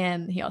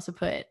 And he also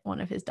put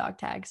one of his dog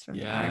tags from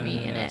the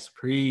Army in it.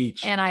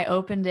 Preach. And I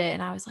opened it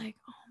and I was like,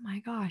 oh my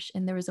gosh.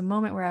 And there was a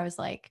moment where I was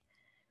like,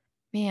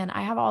 man,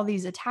 I have all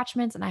these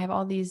attachments and I have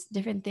all these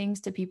different things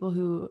to people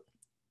who,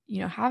 you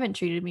know, haven't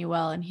treated me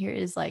well. And here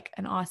is like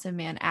an awesome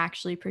man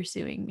actually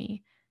pursuing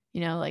me, you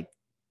know, like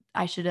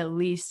I should at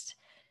least,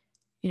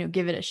 you know,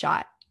 give it a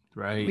shot.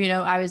 Right. You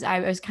know, I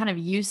was kind of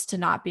used to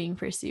not being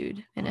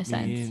pursued in a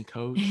sense.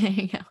 Coach.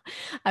 You know,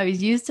 I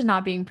was used to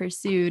not being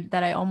pursued,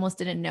 that I almost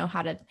didn't know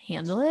how to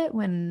handle it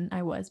when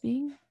I was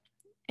being.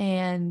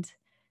 And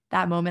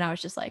that moment, I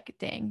was just like,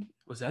 dang.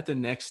 Was that the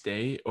next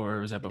day or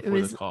was that It before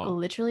was the call?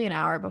 literally an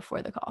hour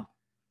before the call.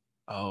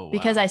 Oh, wow.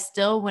 Because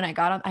when I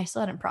got on, I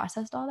still hadn't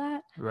processed all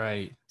that.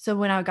 Right. So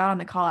when I got on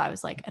the call, I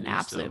was like an You're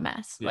absolute still-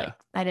 mess. yeah. Like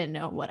I didn't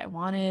know what I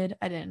wanted.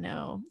 I didn't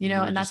know, You were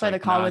and that's just why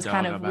like, the call "Nah, was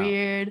kind dog, of I'm out."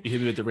 weird. You hit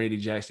me with the Randy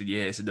Jackson.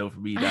 Yeah, it's a no for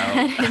me I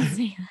now. didn't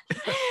see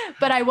that.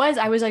 But I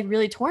was like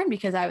really torn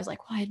because I was like,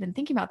 well, I had been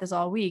thinking about this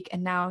all week.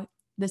 And now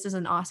this is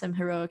an awesome,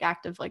 heroic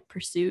act of like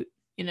pursuit,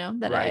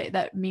 that Right.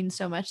 that means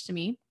so much to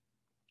me.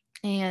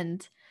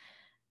 And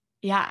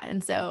yeah.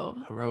 And so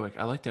Heroic.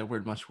 I like that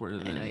word much more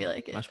than I know you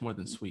like it. much more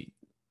than sweet.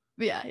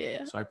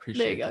 Yeah. So I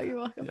appreciate There you go. that. You're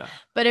welcome. Yeah.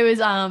 But it was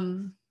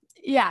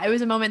it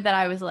was a moment that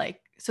I was like,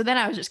 so then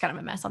I was just kind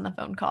of a mess on the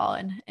phone call,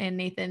 and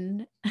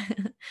Nathan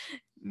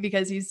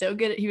because he was so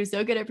good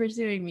at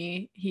pursuing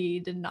me, he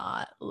did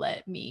not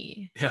let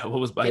me. Yeah. What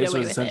was my Get answer?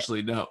 away Was with it.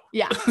 essentially no.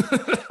 Yeah.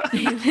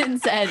 Nathan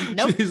said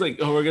nope. He's like,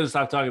 oh, we're gonna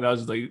stop talking. I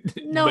was just like,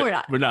 No, "But we're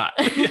not. We're not.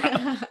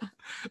 Yeah.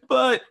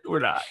 But we're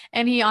not.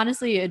 And he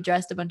honestly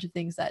addressed a bunch of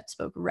things that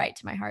spoke right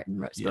to my heart and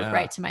spoke Yeah.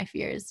 right to my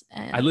fears.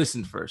 And I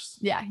listened first.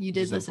 yeah, you which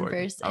did is listen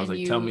important. first. I was and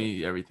like, you tell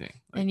me everything.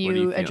 Like, and what are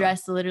you feeling?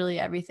 addressed literally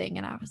everything.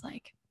 And I was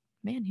like,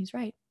 man, he's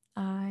right.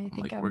 I I'm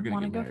think like, I we're gonna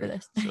want to get go for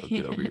married, this. So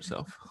get over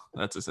yourself.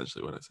 That's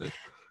essentially what I said.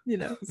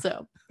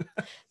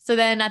 So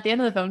then at the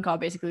end of the phone call,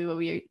 basically what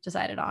we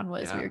decided on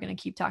was Yeah. we were going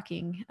to keep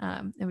talking,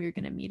 and we were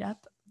going to meet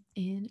up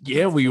in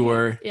Yeah, Kansas we City.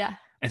 were. Yeah.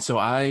 And so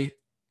I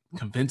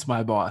convinced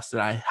my boss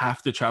that I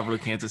have to travel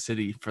to Kansas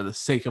City for the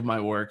sake of my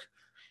work.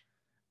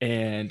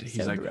 And he's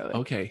So like, heroic.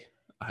 okay,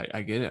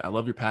 I get it. I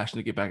love your passion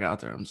to get back out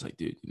there. I'm just like,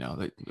 dude,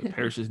 the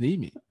parishes need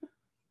me.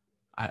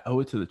 I owe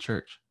it to the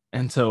church.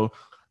 And so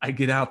I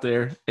get out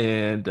there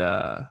and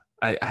I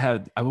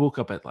woke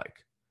up at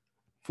like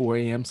 4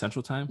 a.m.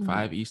 Central Time, Mhm.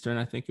 5 Eastern,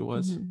 I think it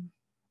was. Mhm.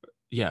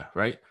 Yeah,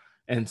 right.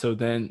 And so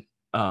then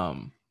Full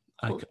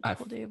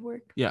day of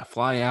work. yeah,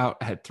 fly out.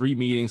 I had 3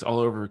 meetings all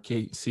over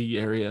KC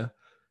area,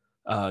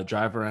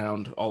 drive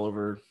around all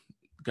over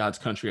God's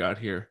country out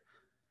here,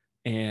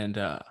 and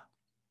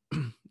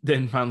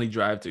then finally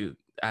drive to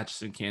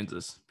Atchison,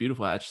 Kansas,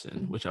 beautiful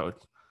Atchison, which I would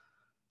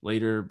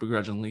later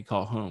begrudgingly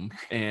call home,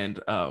 and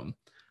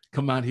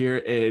come out here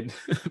and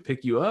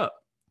pick you up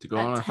to go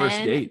At on our first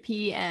 10 date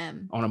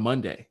p.m. on a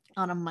Monday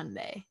on a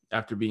Monday.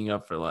 after being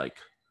up for like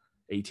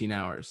 18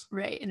 hours.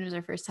 Right. And it was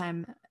our first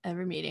time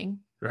ever meeting.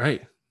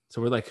 Right.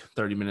 So we're like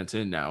 30 minutes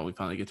in now. We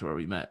finally get to where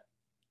we met,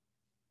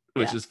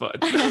 which Yeah. is fun.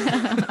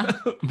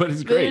 But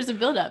it's But great. there's a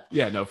buildup.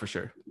 Yeah, no, for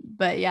sure.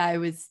 But yeah, it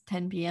was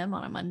 10 p.m.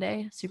 on a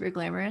Monday. Super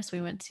glamorous.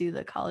 We went to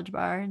the college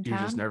bar in You're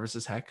town. just nervous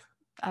as heck.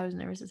 I was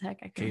nervous as heck.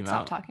 I couldn't Came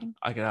stop out. talking.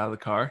 I get out of the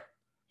car.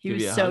 He give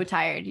was you a so hug.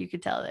 tired. You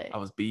could tell that I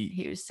was beat.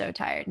 he was so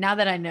tired. Now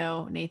that I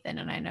know Nathan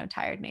and I know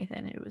tired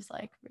Nathan, it was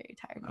like very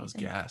tired Nathan. I was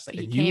gassed. But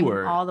he And came you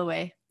were all the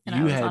way. And I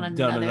you was had on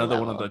done another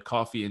one of level. the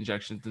coffee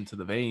injections into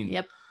the vein.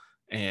 Yep.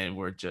 And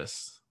we're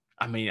just,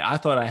 I mean, I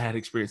thought I had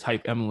experienced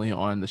Hype Emily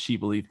on the She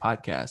Believe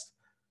podcast.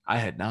 I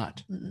had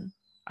not. Mm-mm.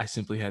 I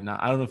simply had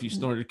not. I don't know if you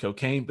snorted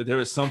cocaine, but there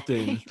was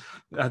something.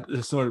 I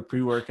snorted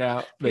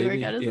pre-workout, maybe.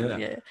 Pre-workout is-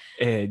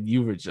 Yeah. And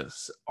you were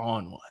just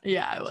on one.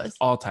 Yeah, I was.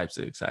 All types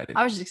of excited.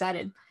 I was just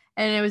excited.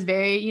 And it was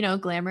very,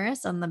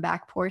 glamorous on the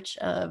back porch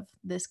of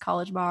this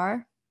college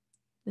bar,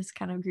 this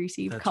kind of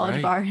greasy That's college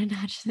right. bar in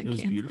Atchison, It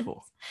was Kansas.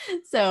 beautiful.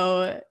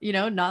 So,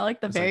 not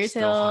like the It was, like, fairy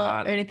still tale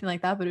hot. or anything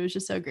like that, but it was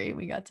just so great.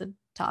 We got to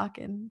talk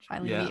and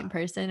finally Yeah. meet in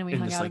person, and we In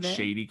hung this out like a bit.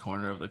 shady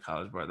corner of the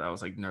college bar that I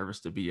was like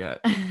nervous to be at.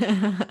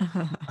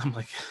 It I'm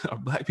like, are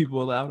Black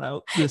people allowed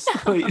out this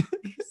late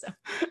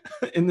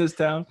So- in this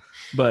town?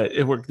 But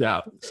it worked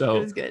out. it So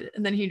was good.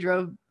 And then he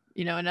drove,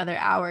 another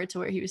hour to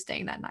where he was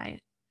staying that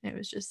night. It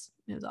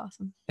was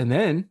awesome. and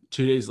then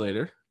 2 days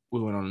later,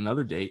 we went on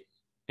another date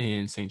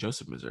in St.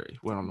 Joseph, Missouri.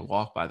 Went on a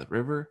walk by the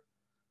river.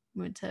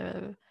 We went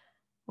to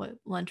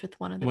lunch with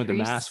one of the Went to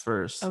priests. mass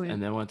first, Oh, we-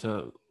 and then went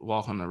to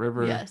walk on the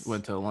river. Yes.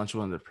 Went to lunch with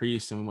one of the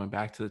priests, and we went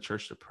back to the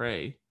church to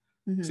pray.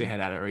 Mhm. 'Cause they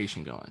had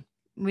adoration going.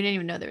 We didn't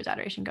even know there was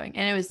adoration going,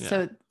 and it was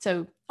Yeah.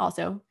 so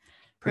also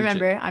Preach it.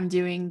 remember I'm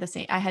doing the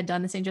same. I had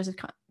done the St. Joseph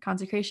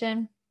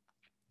consecration.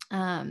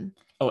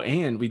 Oh,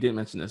 and we didn't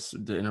mention this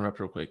to interrupt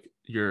real quick.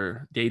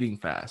 Your dating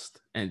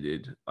fast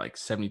ended like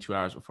 72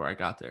 hours before I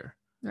got there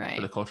Right,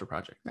 for the Culture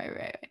Project.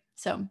 right.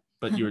 So,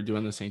 But you were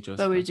doing the St. Joseph.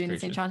 but we were doing the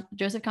consecration. St.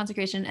 Joseph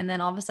consecration, and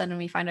then all of a sudden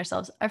we find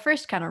ourselves our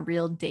first kind of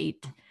real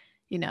date.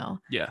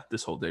 Yeah,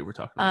 this whole day we're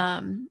talking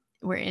about.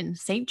 We're in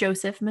St.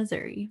 Joseph,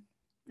 Missouri,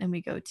 and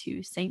we go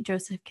to St.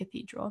 Joseph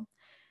Cathedral.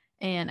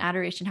 And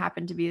adoration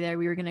happened to be there.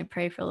 We were going to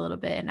pray for a little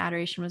bit, and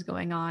adoration was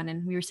going on,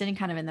 and we were sitting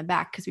kind of in the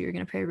back because we were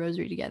going to pray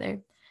rosary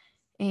together.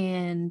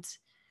 And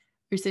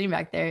we were sitting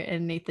back there,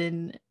 and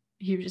Nathan,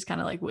 he was just kind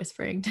of like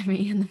whispering to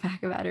me in the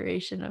back of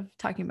adoration of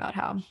talking about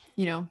how,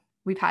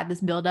 we've had this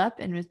build up,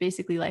 and it was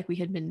basically like we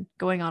had been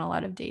going on a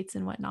lot of dates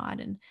and whatnot.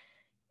 And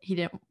we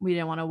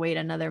didn't want to wait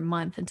another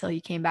month until he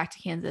came back to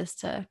Kansas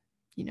to,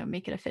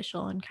 make it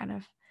official and kind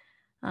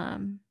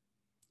of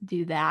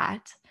do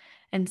that.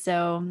 And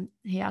so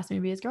he asked me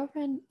to be his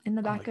girlfriend in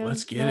the back like, of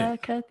let's get the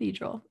it.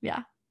 cathedral.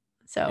 Yeah.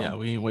 So yeah,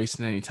 we ain't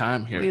wasting any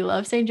time here. we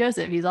love St.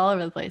 Joseph. He's all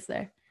over the place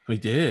there. We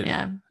did.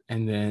 Yeah.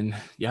 And then,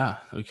 yeah,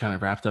 we kind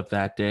of wrapped up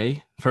that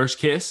day. First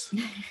kiss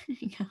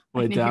Yeah,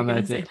 went down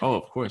that say day. Oh,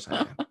 of course.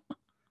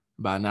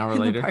 About an hour in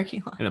later, the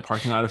parking lot. in the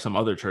parking lot of some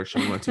other church that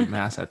we went to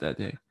mass at that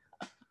day.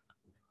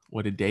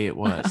 What a day it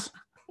was.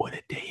 What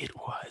a day it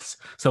was.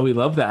 So we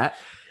love that.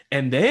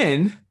 And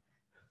then,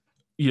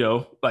 you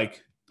know,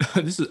 like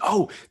this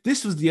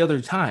was the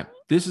other time.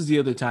 This was the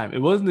other time.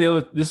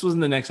 This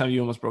wasn't the next time you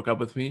almost broke up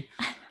with me.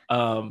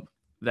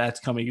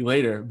 That's coming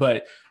later.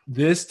 But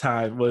this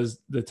time was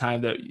the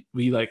time that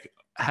we like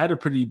had a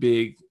pretty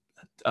big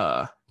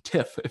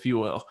tiff, if you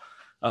will.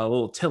 A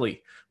little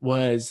tilly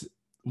was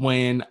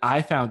when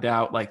I found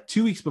out, like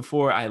 2 weeks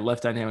before I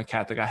left Dynamic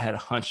Catholic, I had a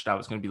hunch that I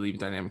was going to be leaving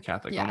Dynamic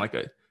Catholic on like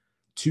a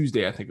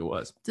Tuesday, I think it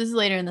was. This is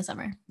later in the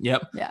summer.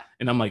 Yep. Yeah.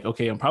 And I'm like,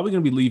 okay, I'm probably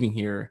going to be leaving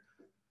here.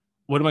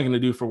 What am I going to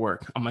do for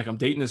work? I'm like, I'm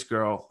dating this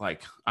girl.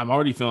 Like, I'm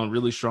already feeling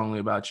really strongly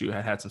about you.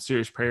 I had some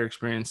serious prayer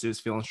experiences,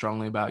 feeling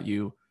strongly about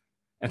you.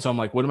 And so I'm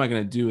like, what am I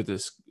going to do with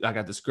this? I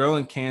got this girl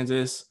in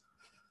Kansas.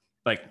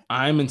 Like,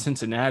 I'm in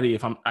Cincinnati.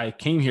 I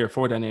came here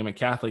for Dynamic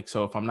Catholic.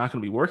 So if I'm not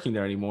going to be working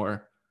there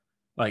anymore,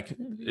 like,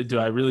 do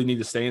I really need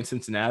to stay in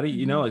Cincinnati?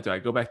 You know, like, do I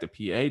go back to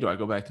PA? Do I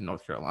go back to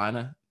North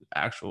Carolina?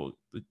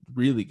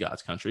 Really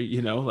God's country,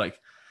 you know, like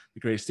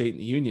the greatest state in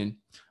the union?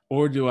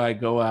 Or do I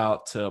go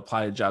out to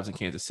apply to jobs in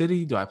Kansas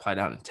City? Do I apply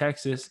down in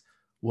Texas?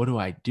 What do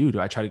I do? Do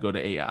I try to go to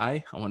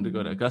AI? I wanted to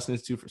go to Augustine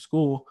Institute for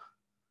school.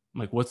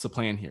 I'm like, what's the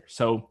plan here?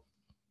 So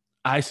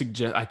I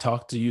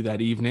talked to you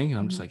that evening and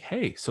I'm just like,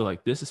 hey, so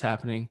like this is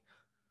happening.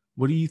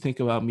 What do you think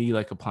about me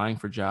like applying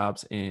for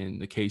jobs in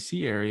the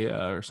KC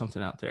area or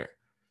something out there?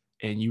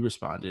 And you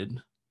responded,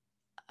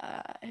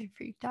 I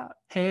freaked out.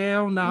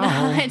 Hell no. No,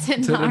 I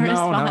did not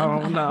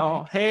respond.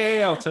 No.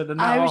 Hell to the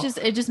no.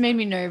 It just made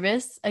me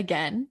nervous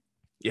again.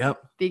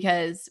 Yep.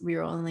 Because we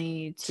were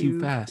only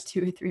 2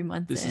 or 3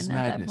 months this in is at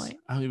madness. that point.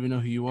 I don't even know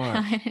who you are.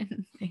 I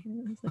didn't think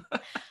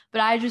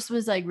but I just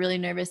was like really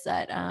nervous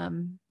that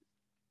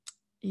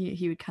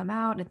he would come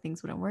out and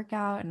things wouldn't work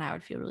out and I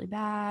would feel really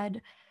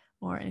bad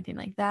or anything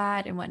like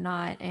that and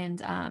whatnot.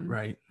 And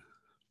right.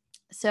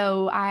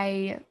 So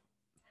I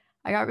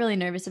got really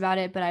nervous about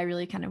it, but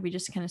we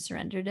just kind of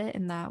surrendered it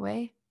in that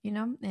way, you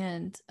know?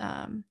 And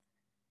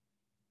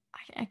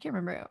I can't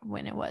remember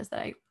when it was that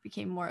I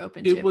became more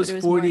open to it. It was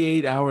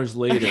 48 hours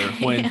later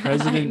when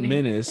President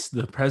Minnis,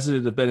 the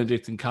president of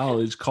Benedictine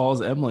College,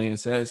 calls Emily and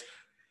says,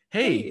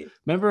 hey,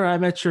 remember I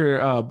met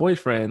your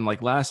boyfriend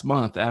like last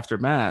month after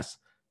mass?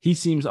 He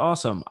seems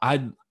awesome.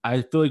 I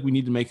feel like we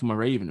need to make him a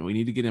Raven. We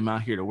need to get him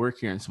out here to work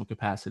here in some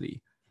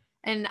capacity.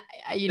 And,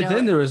 and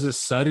then there was a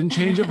sudden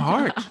change of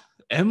heart.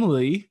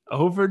 Emily,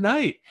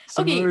 overnight,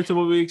 similar to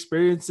what we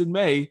experienced in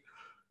May.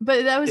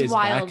 But that was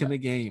wild. Back in the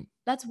game.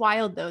 That's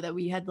wild though, that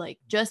we had like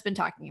just been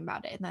talking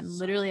about it and then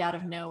literally out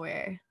of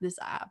nowhere this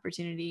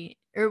opportunity,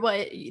 or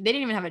what, they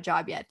didn't even have a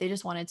job yet. They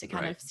just wanted to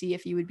kind of see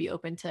if you would be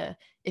open to,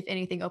 if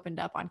anything opened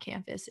up on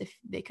campus, if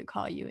they could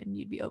call you and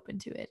you'd be open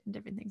to it and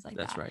different things like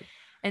that. That's right.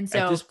 And so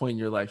at this point in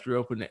your life, you're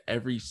open to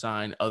every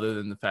sign other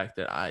than the fact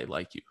that I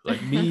like you.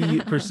 Like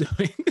me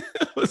pursuing.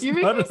 You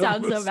make me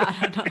sound so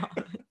bad.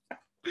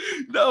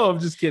 No, I'm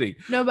just kidding.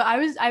 No, but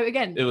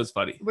again, it was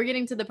funny. We're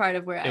getting to the part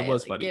of where I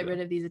get rid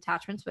though. of these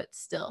attachments, but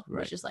still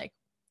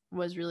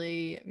was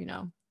really,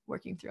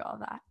 working through all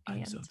that.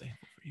 I'm so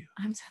thankful for you.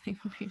 I'm so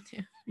thankful for you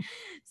too.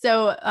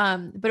 So,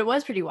 but it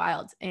was pretty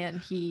wild. And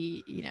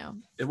he,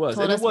 told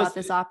us about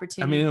this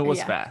opportunity. I mean, it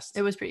was fast.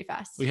 It was pretty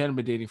fast. We hadn't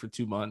been dating for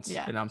 2 months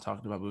and I'm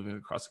talking about moving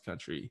across the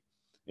country.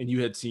 And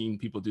you had seen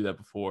people do that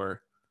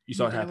before. You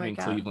saw it happening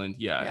in Cleveland.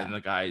 Yeah. And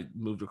the guy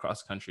moved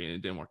across the country and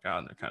it didn't work out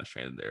and they're kind of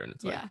stranded there. And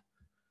it's like,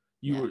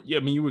 you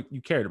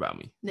cared about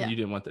me. Yeah. And you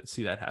didn't want to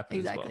see that happen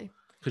exactly. as well.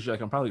 Because you're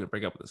like, I'm probably going to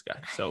break up with this guy.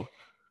 So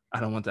I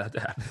don't want that to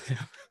happen to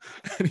him.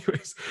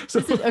 Anyways.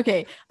 So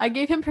okay. I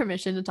gave him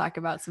permission to talk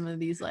about some of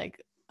these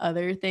like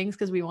other things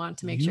because we want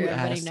to make sure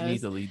everybody knows. Me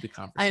to lead the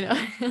conversation.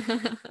 I know.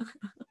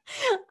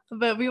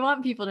 But we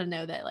want people to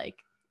know that like,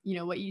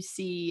 what you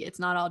see, it's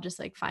not all just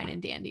like fine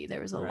and dandy.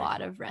 There was a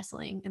lot of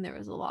wrestling and there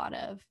was a lot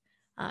of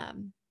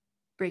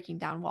breaking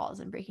down walls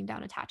and breaking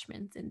down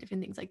attachments and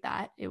different things like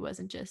that. It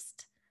wasn't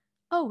just,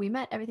 oh, we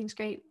met, everything's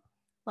great,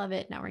 love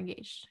it, now we're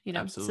engaged,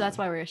 Absolutely. So that's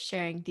why we're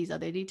sharing these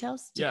other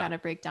details to kind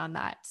of break down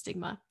that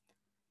stigma.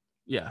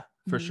 Yeah,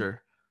 for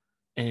sure.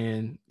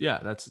 And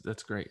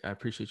that's great. I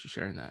appreciate you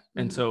sharing that.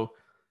 And so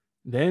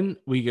then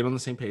we get on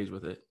the same page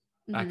with it.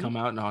 I come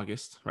out in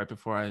August, right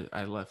before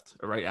I left,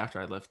 or right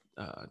after I left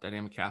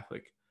Dynamic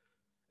Catholic,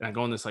 and I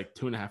go on this like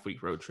 2.5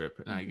 week road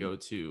trip, and I go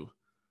to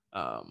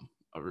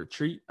a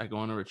retreat. I go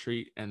on a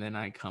retreat, and then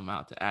I come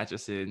out to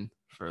Atchison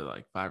for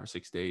like 5 or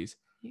 6 days,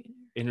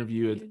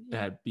 interview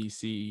at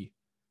BC,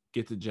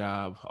 get the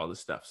job, all this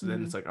stuff. So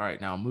then it's like, all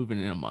right, now I'm moving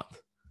in a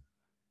month.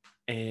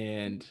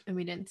 And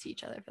we didn't see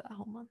each other for that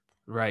whole month.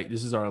 Right.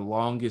 This is our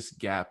longest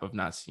gap of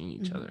not seeing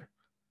each other.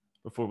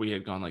 Before we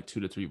had gone like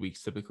 2 to 3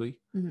 weeks typically.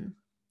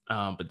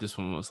 But this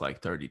one was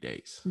like 30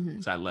 days.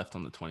 So I left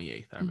on the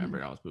 28th. I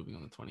remember I was moving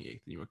on the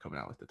 28th and you were coming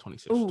out like the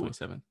 26th or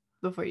 27th.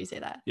 Before you say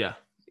that. Yeah.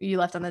 you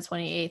left on the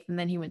 28th, and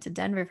then he went to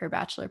Denver for a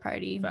bachelor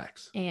party.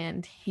 Facts.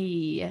 And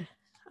he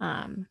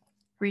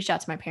reached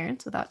out to my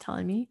parents without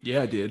telling me.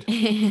 Yeah, I did.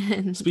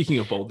 And speaking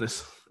of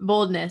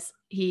boldness,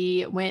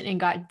 he went and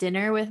got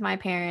dinner with my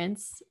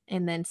parents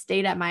and then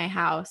stayed at my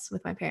house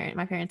with my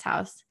parents'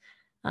 house,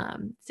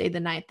 stayed the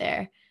night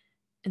there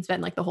and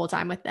spent like the whole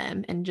time with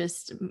them. And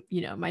just,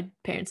 my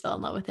parents fell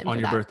in love with him. On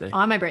your birthday.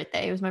 On my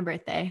birthday. It was my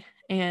birthday.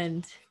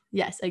 And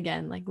yes,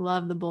 again, like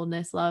loved the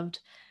boldness, loved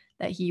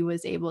that he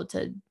was able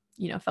to,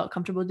 felt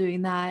comfortable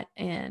doing that.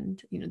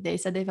 And, they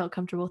said they felt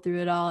comfortable through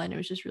it all. And it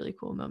was just really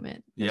cool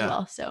moment as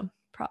well. So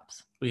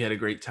props. We had a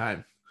great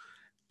time.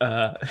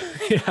 Yeah,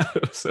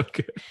 it was so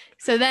good.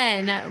 So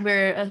then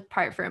we're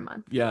apart for a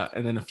month. Yeah.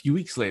 And then a few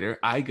weeks later,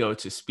 I go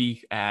to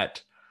speak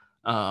at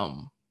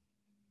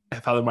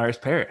Father Myers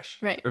Parish.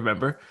 Right.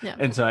 Remember? Yeah.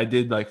 And so I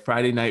did like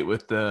Friday night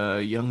with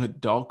the young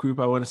adult group,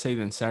 I want to say,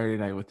 then Saturday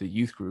night with the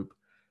youth group.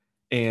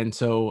 And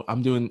so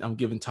I'm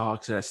giving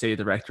talks at State of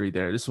the Rectory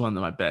there. This is one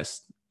of my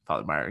best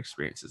Father Myers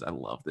experiences. I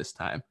love this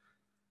time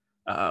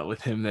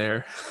with him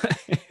there.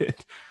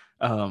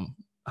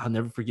 I'll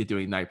never forget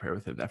doing night prayer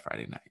with him that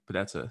Friday night, but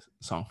that's a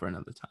song for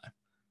another time.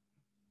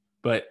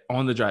 But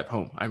on the drive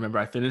home, I remember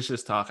I finished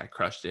this talk. I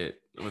crushed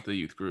it with the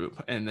youth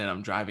group. And then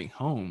I'm driving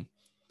home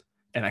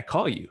and I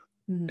call you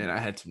and I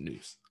had some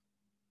news.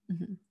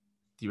 Do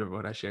you remember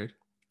what I shared?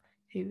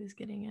 He was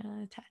getting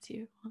a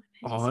tattoo on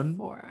his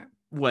forearm.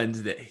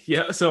 Wednesday.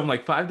 Yeah. So I'm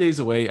like 5 days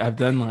away. I've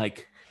done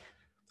like,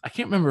 I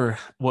can't remember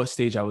what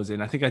stage I was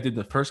in. I think I did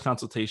the first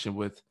consultation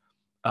with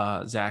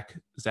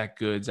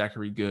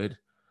Zachary Good.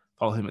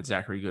 Follow him at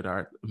Zachary Good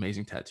Art,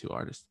 amazing tattoo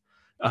artist.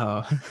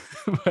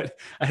 But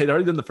I had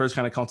already done the first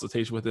kind of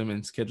consultation with him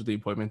and scheduled the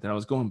appointment. And I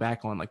was going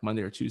back on like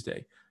Monday or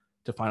Tuesday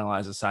to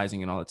finalize the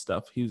sizing and all that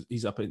stuff.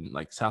 He's up in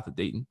like south of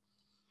Dayton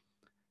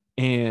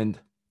and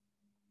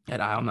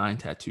at Aisle 9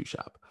 Tattoo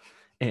Shop.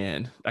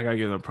 And I gotta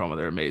give them a promo.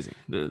 They're amazing.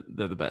 They're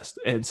the best.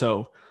 And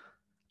so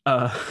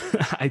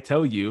I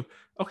tell you,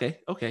 okay.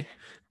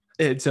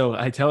 And so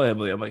I tell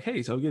Emily, I'm like,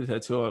 hey, so I'll get a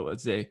tattoo on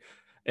Wednesday.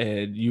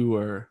 And you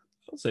were,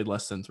 I'll say,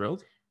 less than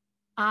thrilled.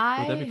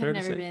 I have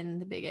never been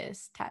the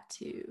biggest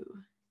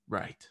tattoo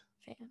fan.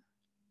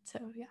 So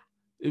yeah.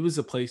 It was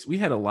a place, we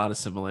had a lot of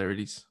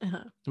similarities.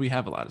 We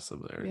have a lot of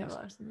similarities.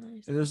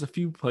 And there's a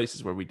few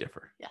places where we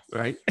differ. Yes.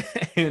 Right.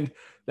 And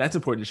that's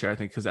important to share, I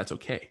think, because that's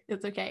okay.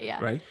 It's okay. Yeah.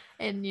 Right.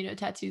 And,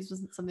 tattoos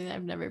wasn't something that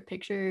I've never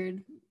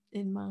pictured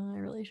in my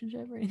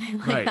relationship or anything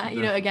like that.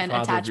 Again,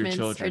 attachments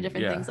or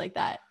different things like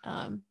that.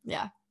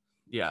 Yeah.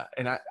 Yeah.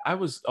 And I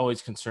was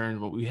always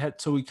concerned what we had.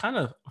 So we kind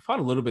of fought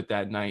a little bit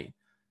that night,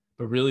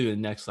 but really the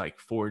next like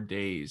 4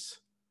 days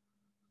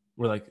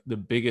were like the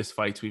biggest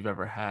fights we've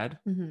ever had.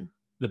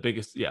 The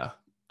biggest,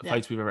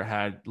 fights we've ever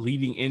had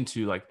leading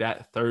into like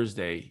that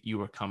Thursday. You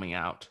were coming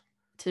out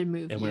to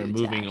move, and we were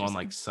moving on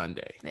like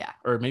Sunday. Yeah.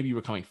 Or maybe you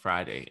were coming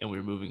Friday and we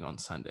were moving on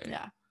Sunday.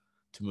 Yeah.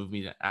 To move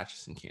me to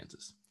Atchison,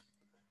 Kansas.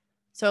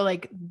 So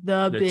like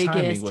the biggest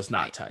timing was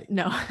not tight.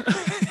 No,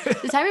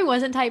 the timing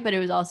wasn't tight, but it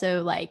was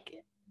also like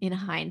in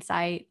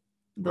hindsight,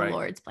 the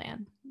Lord's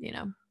plan,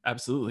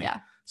 Absolutely. Yeah.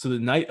 So the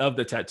night of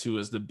the tattoo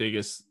was the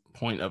biggest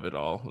point of it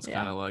all. It was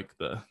kind of like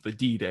the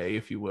D-Day,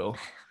 if you will.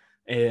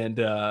 And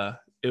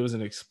it was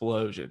an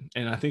explosion.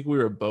 And I think we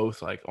were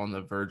both like on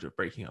the verge of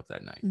breaking up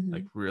that night,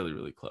 like really,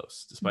 really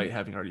close, despite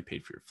having already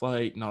paid for your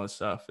flight and all this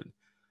stuff. And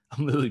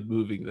I'm literally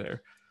moving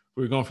there.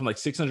 We were going from like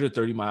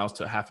 630 miles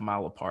to a half a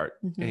mile apart.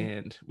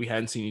 And we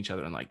hadn't seen each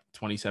other in like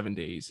 27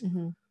 days.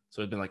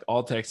 So it'd been like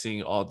all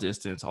texting, all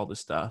distance, all this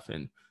stuff.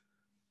 And,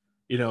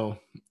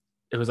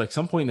 it was like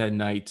some point that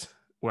night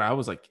where I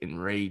was like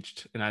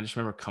enraged. And I just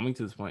remember coming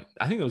to this point.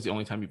 I think that was the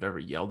only time you've ever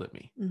yelled at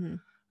me.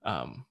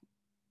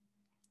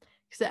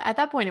 Because at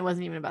that point, it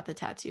wasn't even about the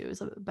tattoo. It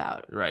was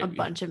about a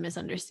bunch of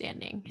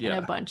misunderstanding and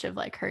a bunch of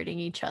like hurting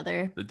each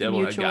other. The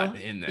devil had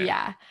gotten in there.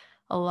 Yeah.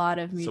 A lot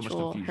of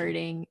mutual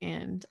hurting.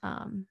 And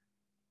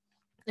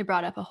it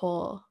brought up a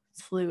whole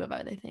slew of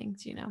other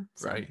things,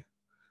 So. Right.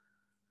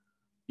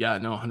 Yeah,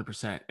 no,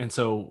 100%. And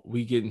so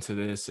we get into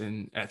this.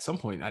 And at some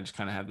point, I just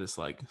kind of have this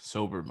like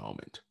sober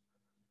moment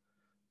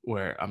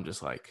where I'm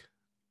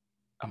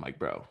like,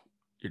 bro,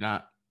 you're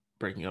not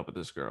breaking up with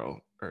this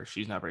girl, or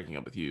she's not breaking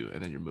up with you.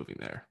 And then you're moving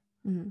there.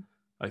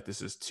 Like,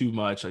 this is too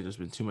much. Like, there's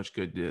been too much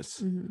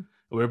goodness.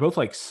 We were both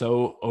like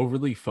so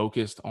overly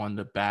focused on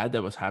the bad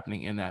that was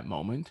happening in that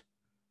moment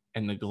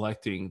and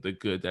neglecting the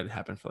good that had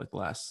happened for like the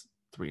last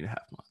 3.5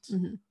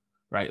 months.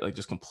 Right. Like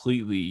just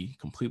completely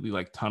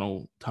like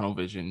tunnel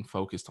vision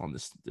focused on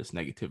this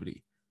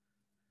negativity.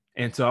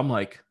 And so I'm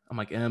like,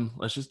 Em,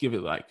 let's just give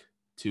it like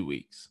 2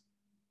 weeks.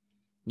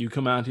 You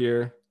come out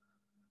here,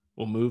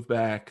 we'll move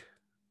back,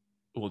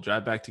 we'll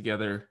drive back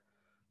together.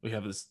 We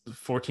have this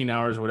 14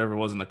 hours or whatever it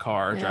was in the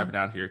car driving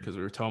out here because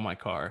we were towing my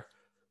car.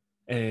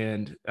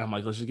 And I'm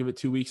like, let's just give it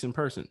 2 weeks in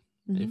person.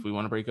 If we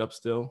want to break up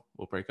still,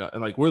 we'll break up.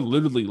 And like, we're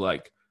literally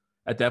like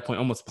at that point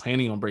almost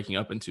planning on breaking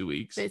up in 2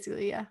 weeks.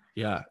 Basically, yeah.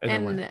 Yeah.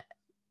 And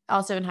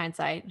also in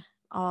hindsight,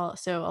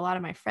 so a lot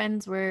of my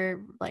friends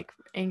were like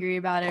angry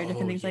about it or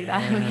different things like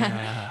that.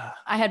 Yeah.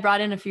 I had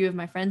brought in a few of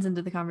my friends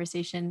into the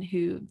conversation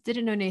who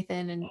didn't know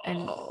Nathan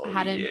and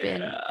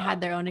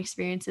had their own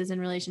experiences in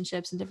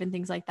relationships and different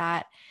things like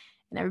that.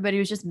 And everybody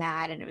was just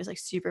mad and it was like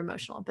super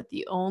emotional. But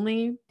the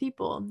only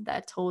people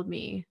that told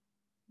me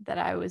that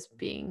I was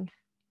being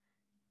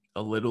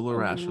a little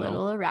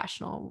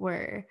irrational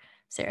were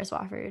Sarah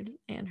Swafford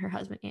and her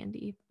husband,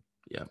 Andy.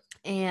 Yeah.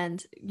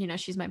 And, you know,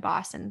 she's my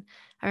boss. And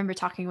I remember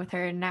talking with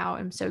her, and now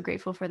I'm so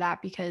grateful for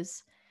that,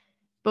 because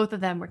both of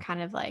them were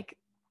kind of like,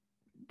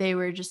 they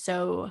were just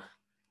so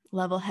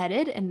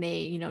level-headed, and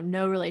they, you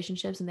know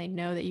relationships, and they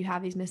know that you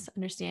have these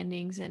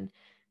misunderstandings. And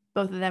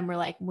both of them were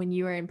like, when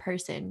you are in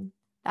person,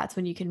 that's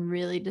when you can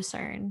really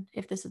discern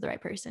if this is the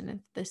right person. If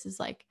this is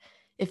like,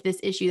 if this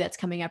issue that's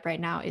coming up right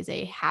now is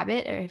a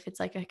habit, or if it's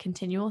like a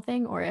continual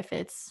thing, or if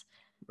it's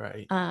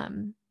right.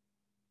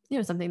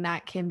 Something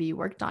that can be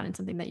worked on and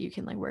something that you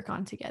can like work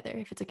on together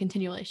if it's a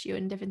continual issue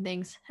and different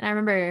things. And I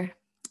remember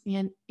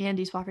Dr.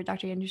 Andy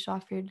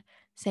Swafford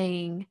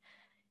saying,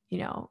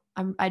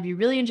 I'd be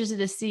really interested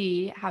to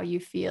see how you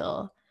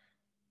feel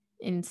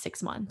in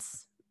 6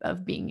 months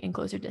of being in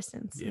closer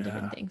distance and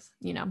different things,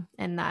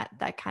 and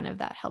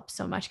that helps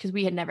so much, because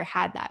we had never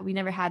had that. We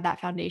never had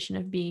that foundation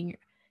of being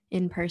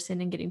in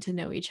person and getting to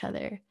know each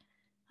other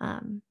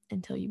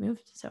until you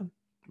moved. So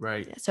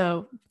right. Yeah,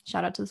 so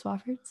shout out to the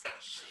Swaffords.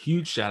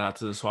 Huge shout out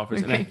to the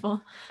Swaffords. We're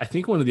grateful. I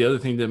think one of the other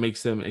things that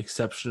makes them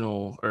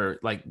exceptional, or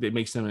like that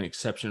makes them an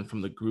exception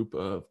from the group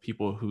of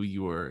people who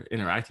you were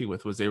interacting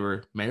with, was they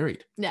were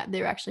married. Yeah,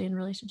 they were actually in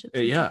relationships.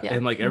 Yeah.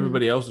 And like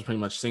everybody else was pretty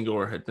much single,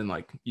 or had been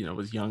like,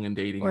 was young and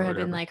dating, or had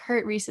been like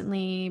hurt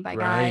recently by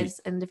guys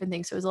and different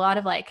things. So it was a lot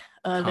of like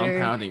other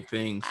compounding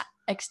things,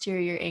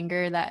 exterior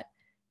anger that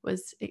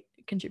was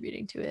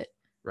contributing to it.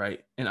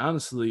 Right. And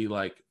honestly,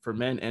 like for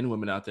men and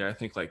women out there, I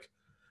think like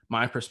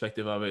my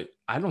perspective of it,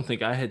 I don't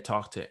think I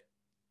talked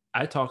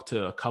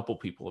to a couple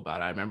people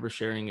about it. I remember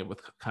sharing it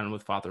with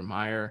Father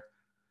Meyer,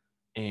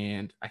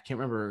 and I can't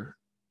remember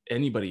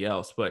anybody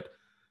else, but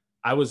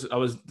I was a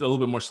little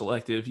bit more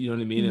selective, you know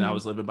what I mean? Mm-hmm. And I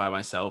was living by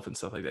myself and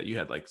stuff like that. You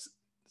had like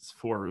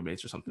 4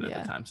 roommates or something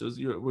at the time. So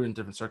we're in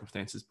different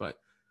circumstances, but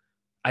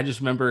I just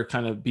remember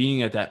kind of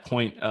being at that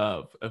point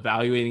of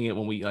evaluating it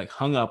when we like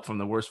hung up from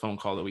the worst phone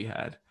call that we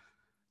had.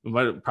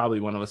 Probably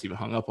one of us even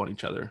hung up on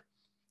each other.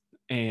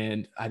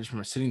 And I just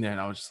remember sitting there and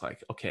I was just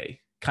like, okay,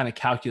 kind of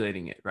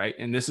calculating it. Right.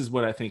 And this is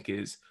what I think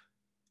is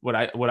what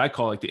I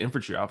call like the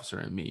infantry officer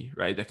in me,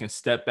 right? That can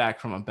step back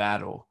from a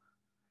battle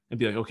and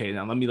be like, okay,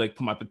 now let me like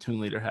put my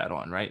platoon leader hat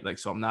on. Right. Like,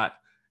 so I'm not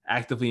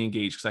actively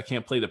engaged, because I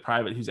can't play the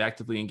private who's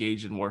actively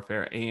engaged in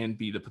warfare and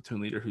be the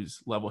platoon leader who's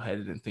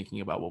level-headed and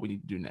thinking about what we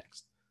need to do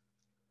next.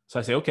 So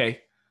I say,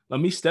 okay, let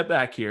me step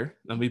back here.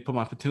 Let me put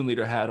my platoon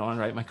leader hat on,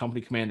 right? My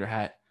company commander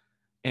hat,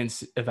 and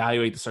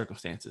evaluate the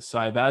circumstances. So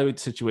I evaluate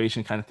the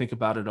situation, kind of think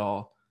about it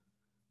all,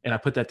 and I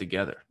put that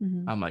together.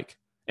 Mm-hmm. I'm like,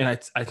 and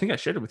I think I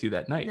shared it with you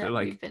that night. Yeah, They're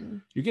like,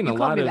 you're getting a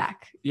lot of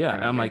back. Yeah.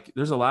 I'm like,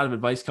 there's a lot of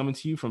advice coming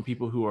to you from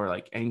people who are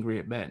like angry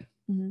at men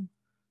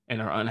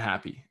and are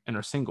unhappy and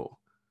are single.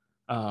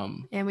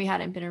 And we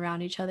hadn't been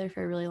around each other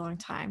for a really long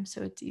time,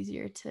 so it's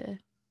easier to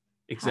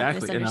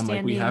exactly. And I'm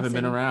like, we haven't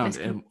been around,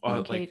 and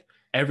like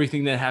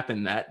everything that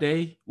happened that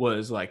day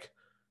was like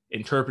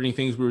interpreting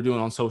things we were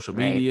doing on social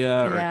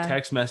media or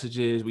text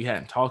messages. We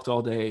hadn't talked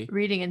all day,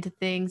 reading into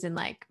things and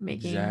like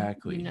making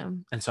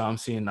And so I'm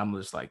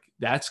just like,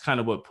 that's kind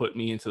of what put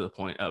me into the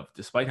point of,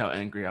 despite how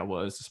angry I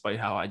was, despite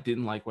how I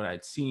didn't like what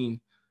I'd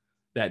seen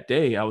that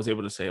day, I was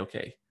able to say,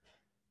 okay,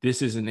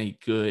 this isn't a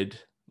good,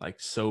 like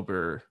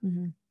sober,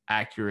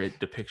 accurate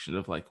depiction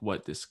of like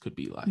what this could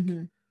be like.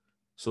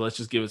 So let's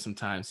just give it some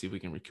time, see if we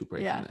can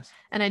recuperate from this.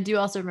 And I do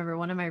also remember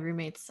one of my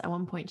roommates at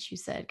one point, she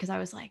said, because I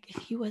was like, if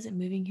he wasn't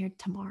moving here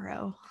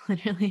tomorrow,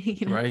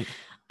 literally, right,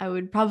 I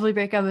would probably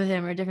break up with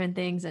him or different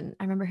things. And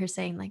I remember her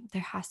saying, like,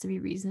 there has to be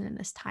reason in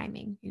this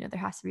timing. There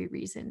has to be a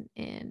reason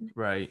in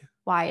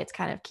why it's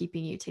kind of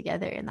keeping you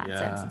together in that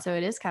sense. And so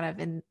it is kind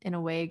of in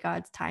a way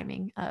God's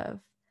timing of,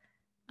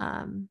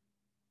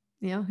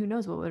 who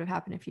knows what would have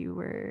happened if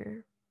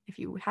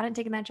you hadn't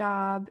taken that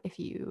job, if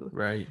you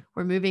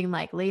were moving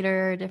like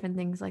later, different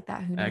things like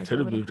that. Who knows? I could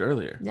have moved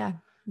earlier. Yeah.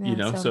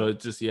 So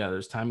it's just,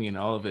 there's timing in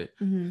all of it.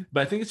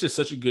 But I think it's just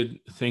such a good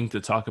thing to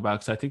talk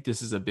about, because I think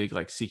this is a big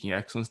like seeking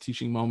excellence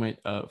teaching moment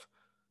of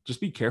just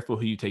be careful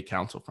who you take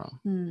counsel from,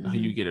 who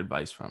you get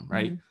advice from,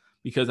 right?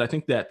 Because I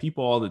think that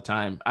people all the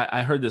time,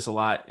 I heard this a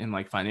lot in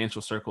like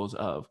financial circles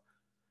of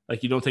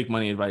like, you don't take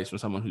money advice from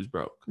someone who's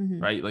broke,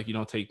 right? Like you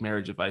don't take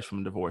marriage advice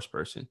from a divorced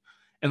person.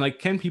 And like,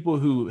 can people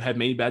who have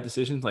made bad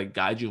decisions like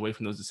guide you away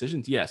from those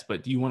decisions? Yes.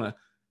 But do you want to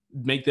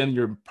make them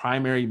your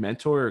primary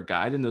mentor or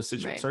guide in those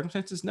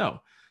circumstances?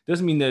 No.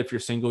 Doesn't mean that if you're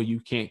single, you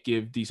can't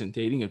give decent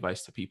dating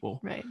advice to people.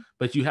 Right.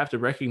 But you have to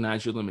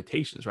recognize your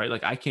limitations, right?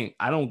 Like I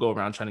don't go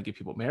around trying to give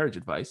people marriage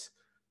advice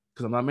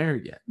because I'm not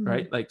married yet.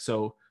 Right. Like,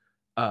 so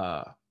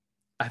I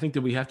think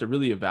that we have to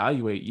really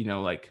evaluate,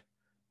 like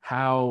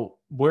how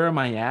where am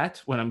I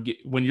at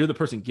when you're the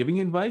person giving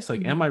advice?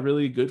 Like, am I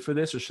really good for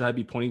this, or should I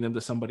be pointing them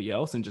to somebody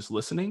else and just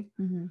listening?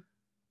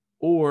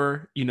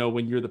 Or,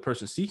 when you're the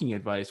person seeking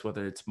advice,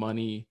 whether it's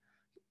money,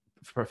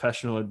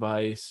 professional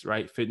advice,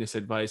 right, fitness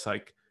advice,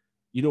 like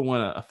you don't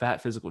want a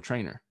fat physical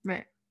trainer,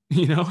 right?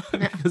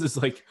 Because it's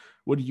like,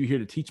 what are you here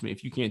to teach me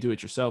if you can't do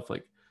it yourself?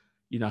 Like,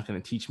 you're not going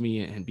to teach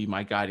me and be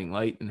my guiding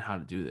light and how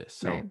to do this.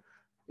 So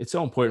it's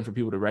so important for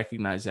people to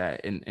recognize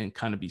that and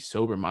kind of be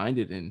sober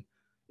minded. And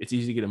it's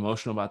easy to get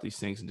emotional about these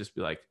things and just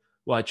be like,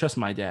 well, I trust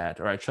my dad,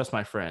 or I trust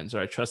my friends, or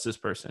I trust this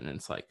person. And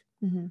it's like,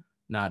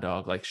 nah,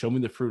 dog, like show me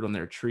the fruit on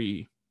their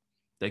tree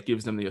that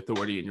gives them the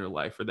authority in your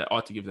life, or that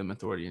ought to give them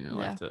authority in your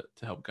life to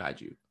help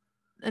guide you.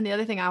 And the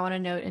other thing I want to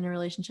note in a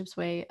relationships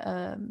way,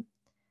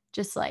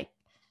 just like,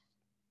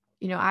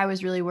 I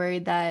was really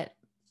worried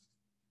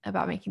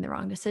about making the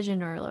wrong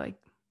decision, or like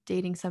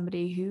dating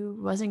somebody who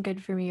wasn't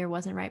good for me or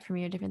wasn't right for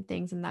me, or different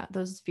things. And that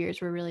those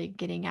fears were really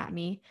getting at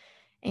me.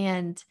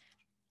 And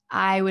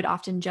I would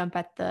often jump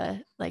at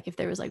if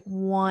there was like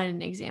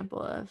one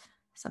example of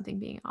something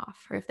being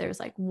off, or if there was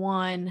like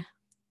one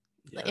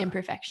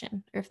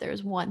imperfection, or if there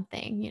was one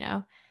thing,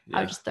 I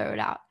would just throw it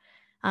out.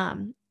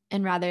 And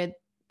rather,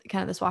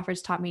 kind of the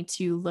Swaffords taught me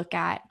to look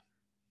at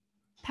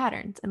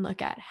patterns and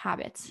look at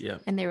habits. Yeah.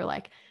 And they were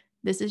like,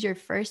 this is your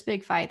first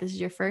big fight. This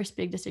is your first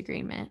big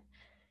disagreement.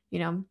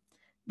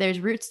 There's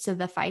roots to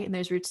the fight and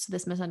there's roots to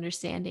this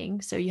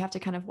misunderstanding. So you have to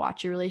kind of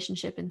watch your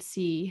relationship and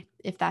see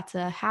if that's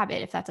a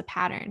habit, if that's a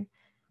pattern,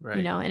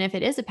 right. And if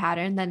it is a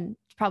pattern, then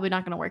it's probably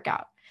not going to work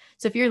out.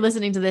 So if you're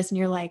listening to this and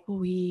you're like, well,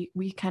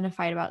 we kind of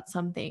fight about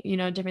something,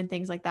 different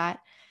things like that,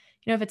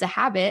 if it's a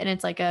habit and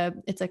it's like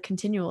it's a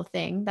continual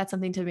thing, that's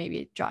something to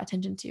maybe draw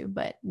attention to.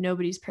 But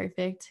nobody's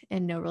perfect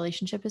and no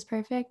relationship is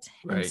perfect.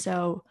 Right. And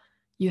so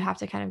you have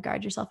to kind of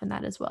guard yourself in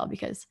that as well,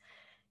 because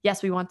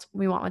yes, we want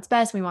what's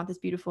best. We want this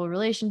beautiful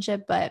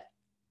relationship, but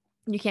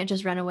you can't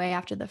just run away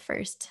after the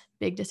first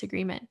big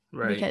disagreement,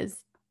 right? Because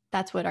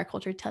that's what our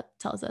culture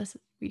tells us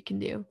we can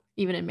do,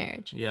 even in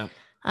marriage. Yeah.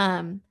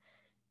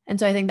 And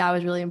so I think that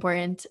was really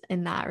important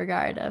in that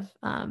regard of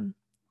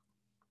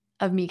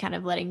me kind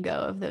of letting go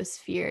of those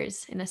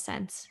fears in a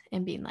sense,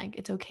 and being like,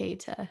 it's okay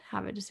to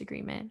have a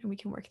disagreement and we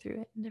can work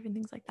through it and different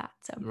things like that.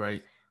 So,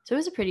 right. So it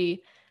was a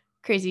pretty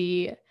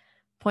crazy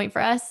point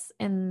for us.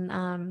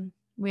 And,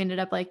 we ended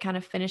up like kind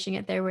of finishing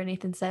it there where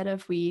Nathan said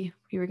if we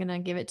were going to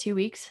give it 2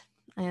 weeks,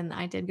 and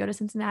I did go to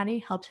Cincinnati,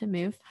 helped him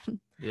move.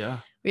 Yeah.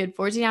 We had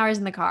 14 hours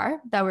in the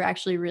car that were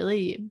actually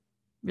really,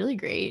 really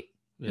great.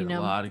 We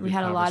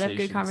had a lot of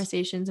good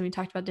conversations, and we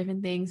talked about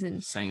different things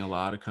and sang a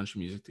lot of country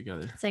music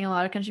together.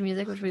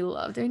 Which we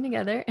love doing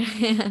together.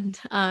 And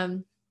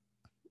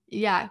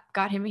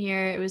got him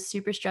here. It was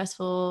super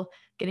stressful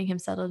getting him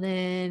settled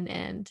in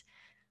and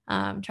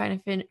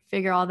trying to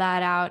figure all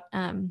that out.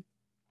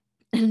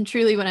 And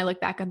truly, when I look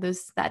back on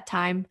that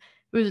time,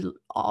 it was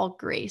all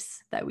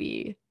grace that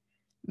we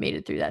made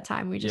it through that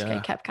time. We just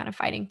kept kind of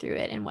fighting through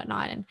it and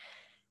whatnot. And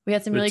we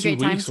had some really great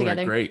times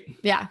together. Great.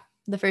 Yeah.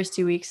 The first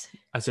 2 weeks.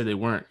 I said they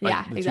weren't. The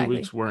exactly. 2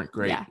 weeks weren't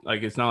great. Yeah.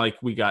 Like, it's not like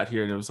we got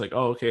here and it was like,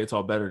 oh, okay, it's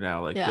all better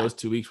now. Like those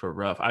 2 weeks were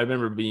rough. I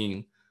remember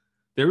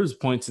there was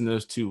points in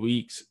those 2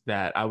 weeks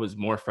that I was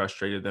more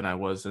frustrated than I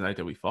was the night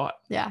that we fought.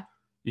 Yeah.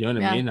 You know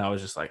what I mean? I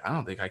was just like, I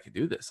don't think I could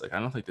do this. Like,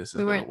 I don't think this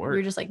is going to work. We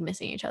were just like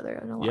missing each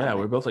other. In a lot yeah.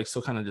 We're both like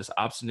still kind of just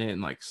obstinate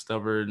and like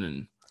stubborn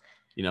and,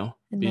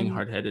 being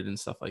hard-headed and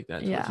stuff like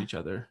that towards each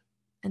other.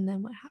 And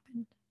then what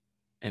happened?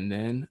 And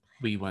then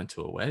we went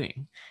to a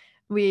wedding.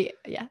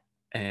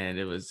 And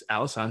it was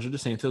Alessandro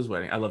DeSanto's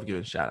wedding. I love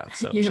giving shout outs.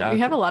 So we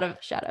have a lot of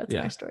shout outs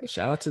in our story.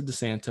 Shout out to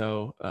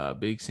DeSanto,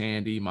 Big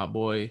Sandy, my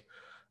boy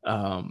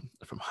from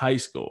high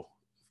school,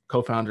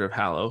 co-founder of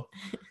Hallow.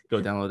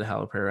 Go download the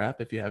Hallow Prayer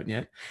app if you haven't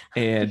yet.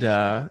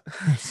 And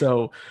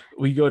so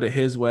we go to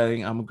his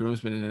wedding. I'm a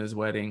groomsman in his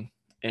wedding.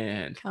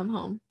 And come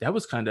home. That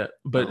was kind of,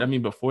 I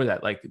mean, before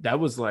that, like, that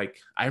was like,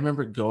 I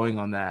remember going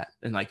on that.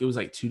 And like, it was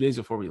like 2 days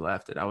before we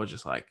left it. I was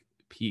just like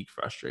peak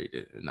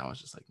frustrated. And I was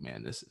just like,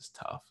 man, this is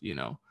tough,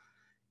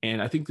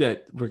 And I think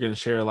that we're going to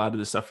share a lot of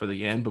this stuff for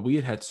the end, but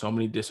we had so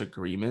many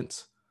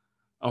disagreements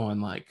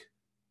on like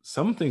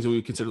some things that we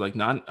would consider like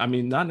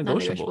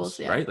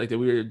non-negotiables, right? Like that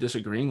we were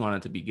disagreeing on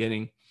at the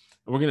beginning.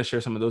 And we're going to share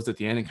some of those at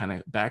the end and kind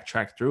of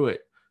backtrack through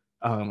it.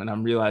 And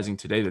I'm realizing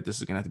today that this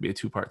is going to have to be a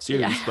 2-part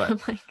series, but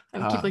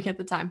I keep looking at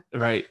the time.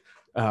 Right.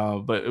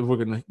 But we're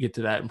going to get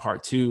to that in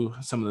part 2,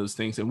 some of those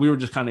things. And we were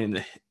just kind of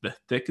in the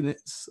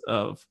thickness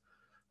of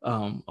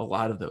a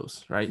lot of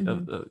those, right?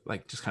 Mm-hmm. Of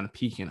like just kind of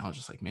peaking. I was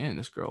just like, man,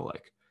 this girl,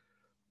 like,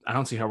 I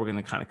don't see how we're going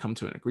to kind of come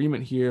to an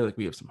agreement here. Like,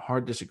 we have some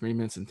hard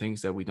disagreements and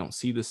things that we don't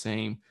see the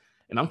same.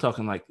 And I'm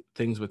talking like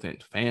things within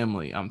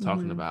family. I'm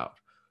talking about,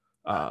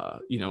 how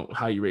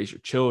you raise your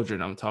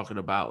children. I'm talking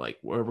about like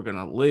where we're going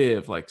to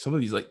live, like some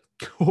of these like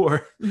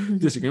core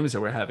disagreements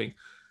that we're having.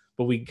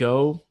 But we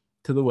go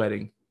to the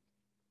wedding,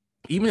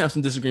 even have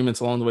some disagreements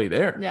along the way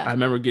there. Yeah. I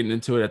remember getting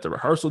into it at the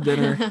rehearsal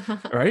dinner,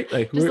 right?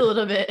 Like just a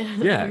little bit.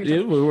 Yeah.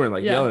 We weren't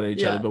like yelling at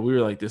each other, but we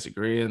were like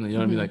disagreeing,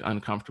 what I mean? Like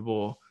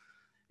uncomfortable.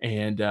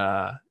 And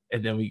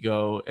then we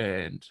go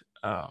and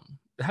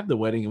have the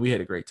wedding, and we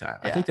had a great time.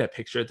 I Yeah. think that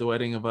picture at the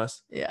wedding of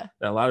us, Yeah.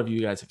 that a lot of you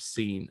guys have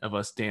seen of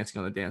us dancing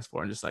on the dance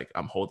floor and just like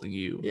I'm holding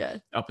you Yeah.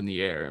 up in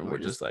the air, and we're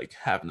just like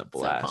having a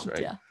blast, pumped,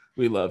 right? yeah.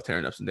 We love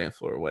tearing up some dance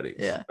floor weddings,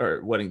 Yeah.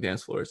 or wedding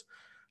dance floors.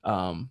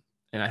 And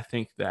I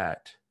think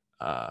that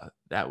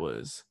that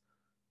was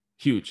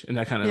huge, and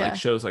that kind of Yeah. like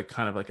shows like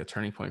kind of like a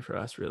turning point for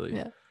us, really.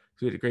 Yeah.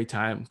 We had a great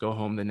time. Go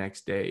home the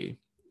next day,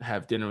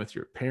 have dinner with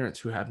your parents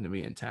who happen to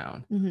be in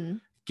town. Mm-hmm.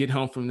 Get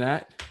home from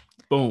that,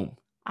 boom.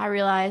 I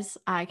realize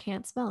I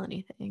can't smell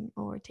anything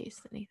or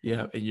taste anything.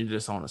 Yeah, and you're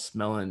just on a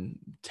smelling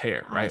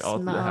tear, right? I All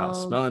through the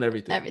house, smelling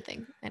everything.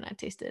 Everything. And I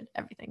tasted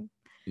everything.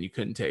 And you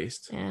couldn't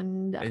taste.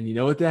 And you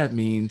know what that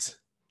means?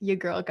 Your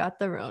girl got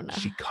the Rona.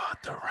 She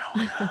caught the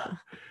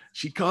Rona.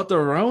 She caught the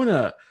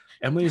Rona.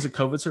 Emily is a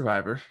COVID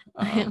survivor.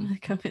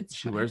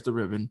 She wears the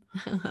ribbon.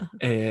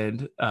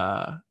 And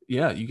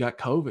yeah, you got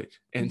COVID.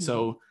 And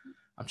so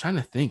I'm trying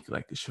to think,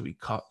 like, should we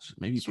call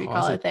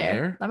it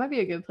there? That might be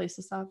a good place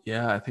to stop.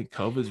 Yeah, I think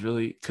COVID's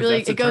really,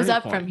 it goes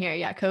up from here.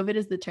 Yeah, COVID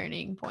is the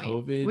turning point.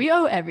 COVID, we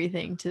owe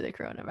everything to the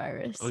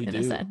coronavirus in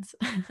a sense.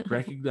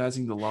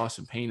 Recognizing the loss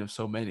and pain of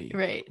so many.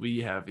 Right.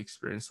 We have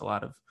experienced a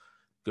lot of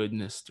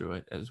goodness through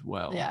it as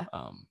well. Yeah.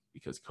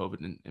 Because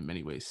COVID in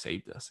many ways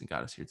saved us and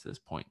got us here to this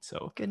point.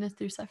 So goodness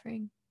through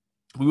suffering.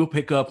 We will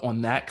pick up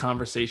on that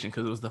conversation,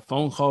 because it was the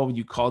phone call when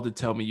you called to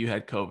tell me you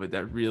had COVID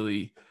that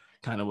really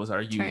kind of was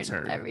our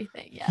U-turn.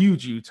 Everything. Yeah.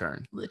 Huge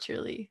U-turn.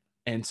 Literally.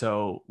 And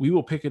so we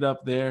will pick it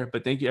up there.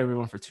 But thank you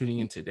everyone for tuning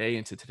in today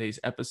into today's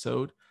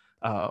episode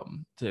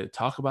to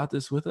talk about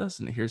this with us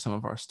and to hear some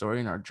of our story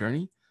and our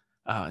journey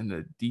in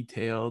the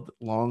detailed,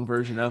 long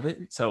version of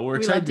it. So we're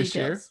excited to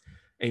share.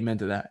 Amen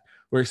to that.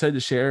 We're excited to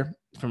share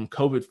from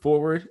COVID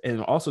forward,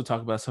 and also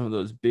talk about some of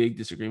those big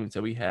disagreements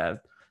that we have,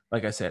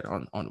 like I said,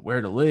 on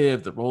where to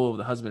live, the role of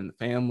the husband in the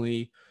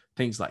family,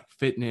 things like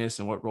fitness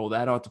and what role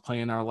that ought to play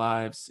in our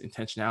lives,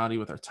 intentionality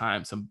with our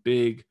time, some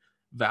big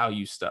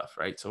value stuff,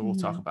 right? So we'll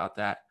talk about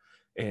that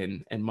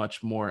and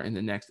much more in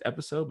the next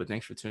episode. But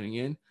thanks for tuning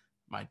in.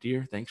 My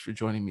dear, thanks for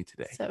joining me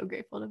today. So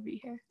grateful to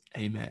be here.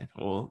 Amen.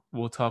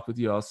 We'll talk with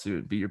you all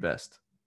soon. Be your best.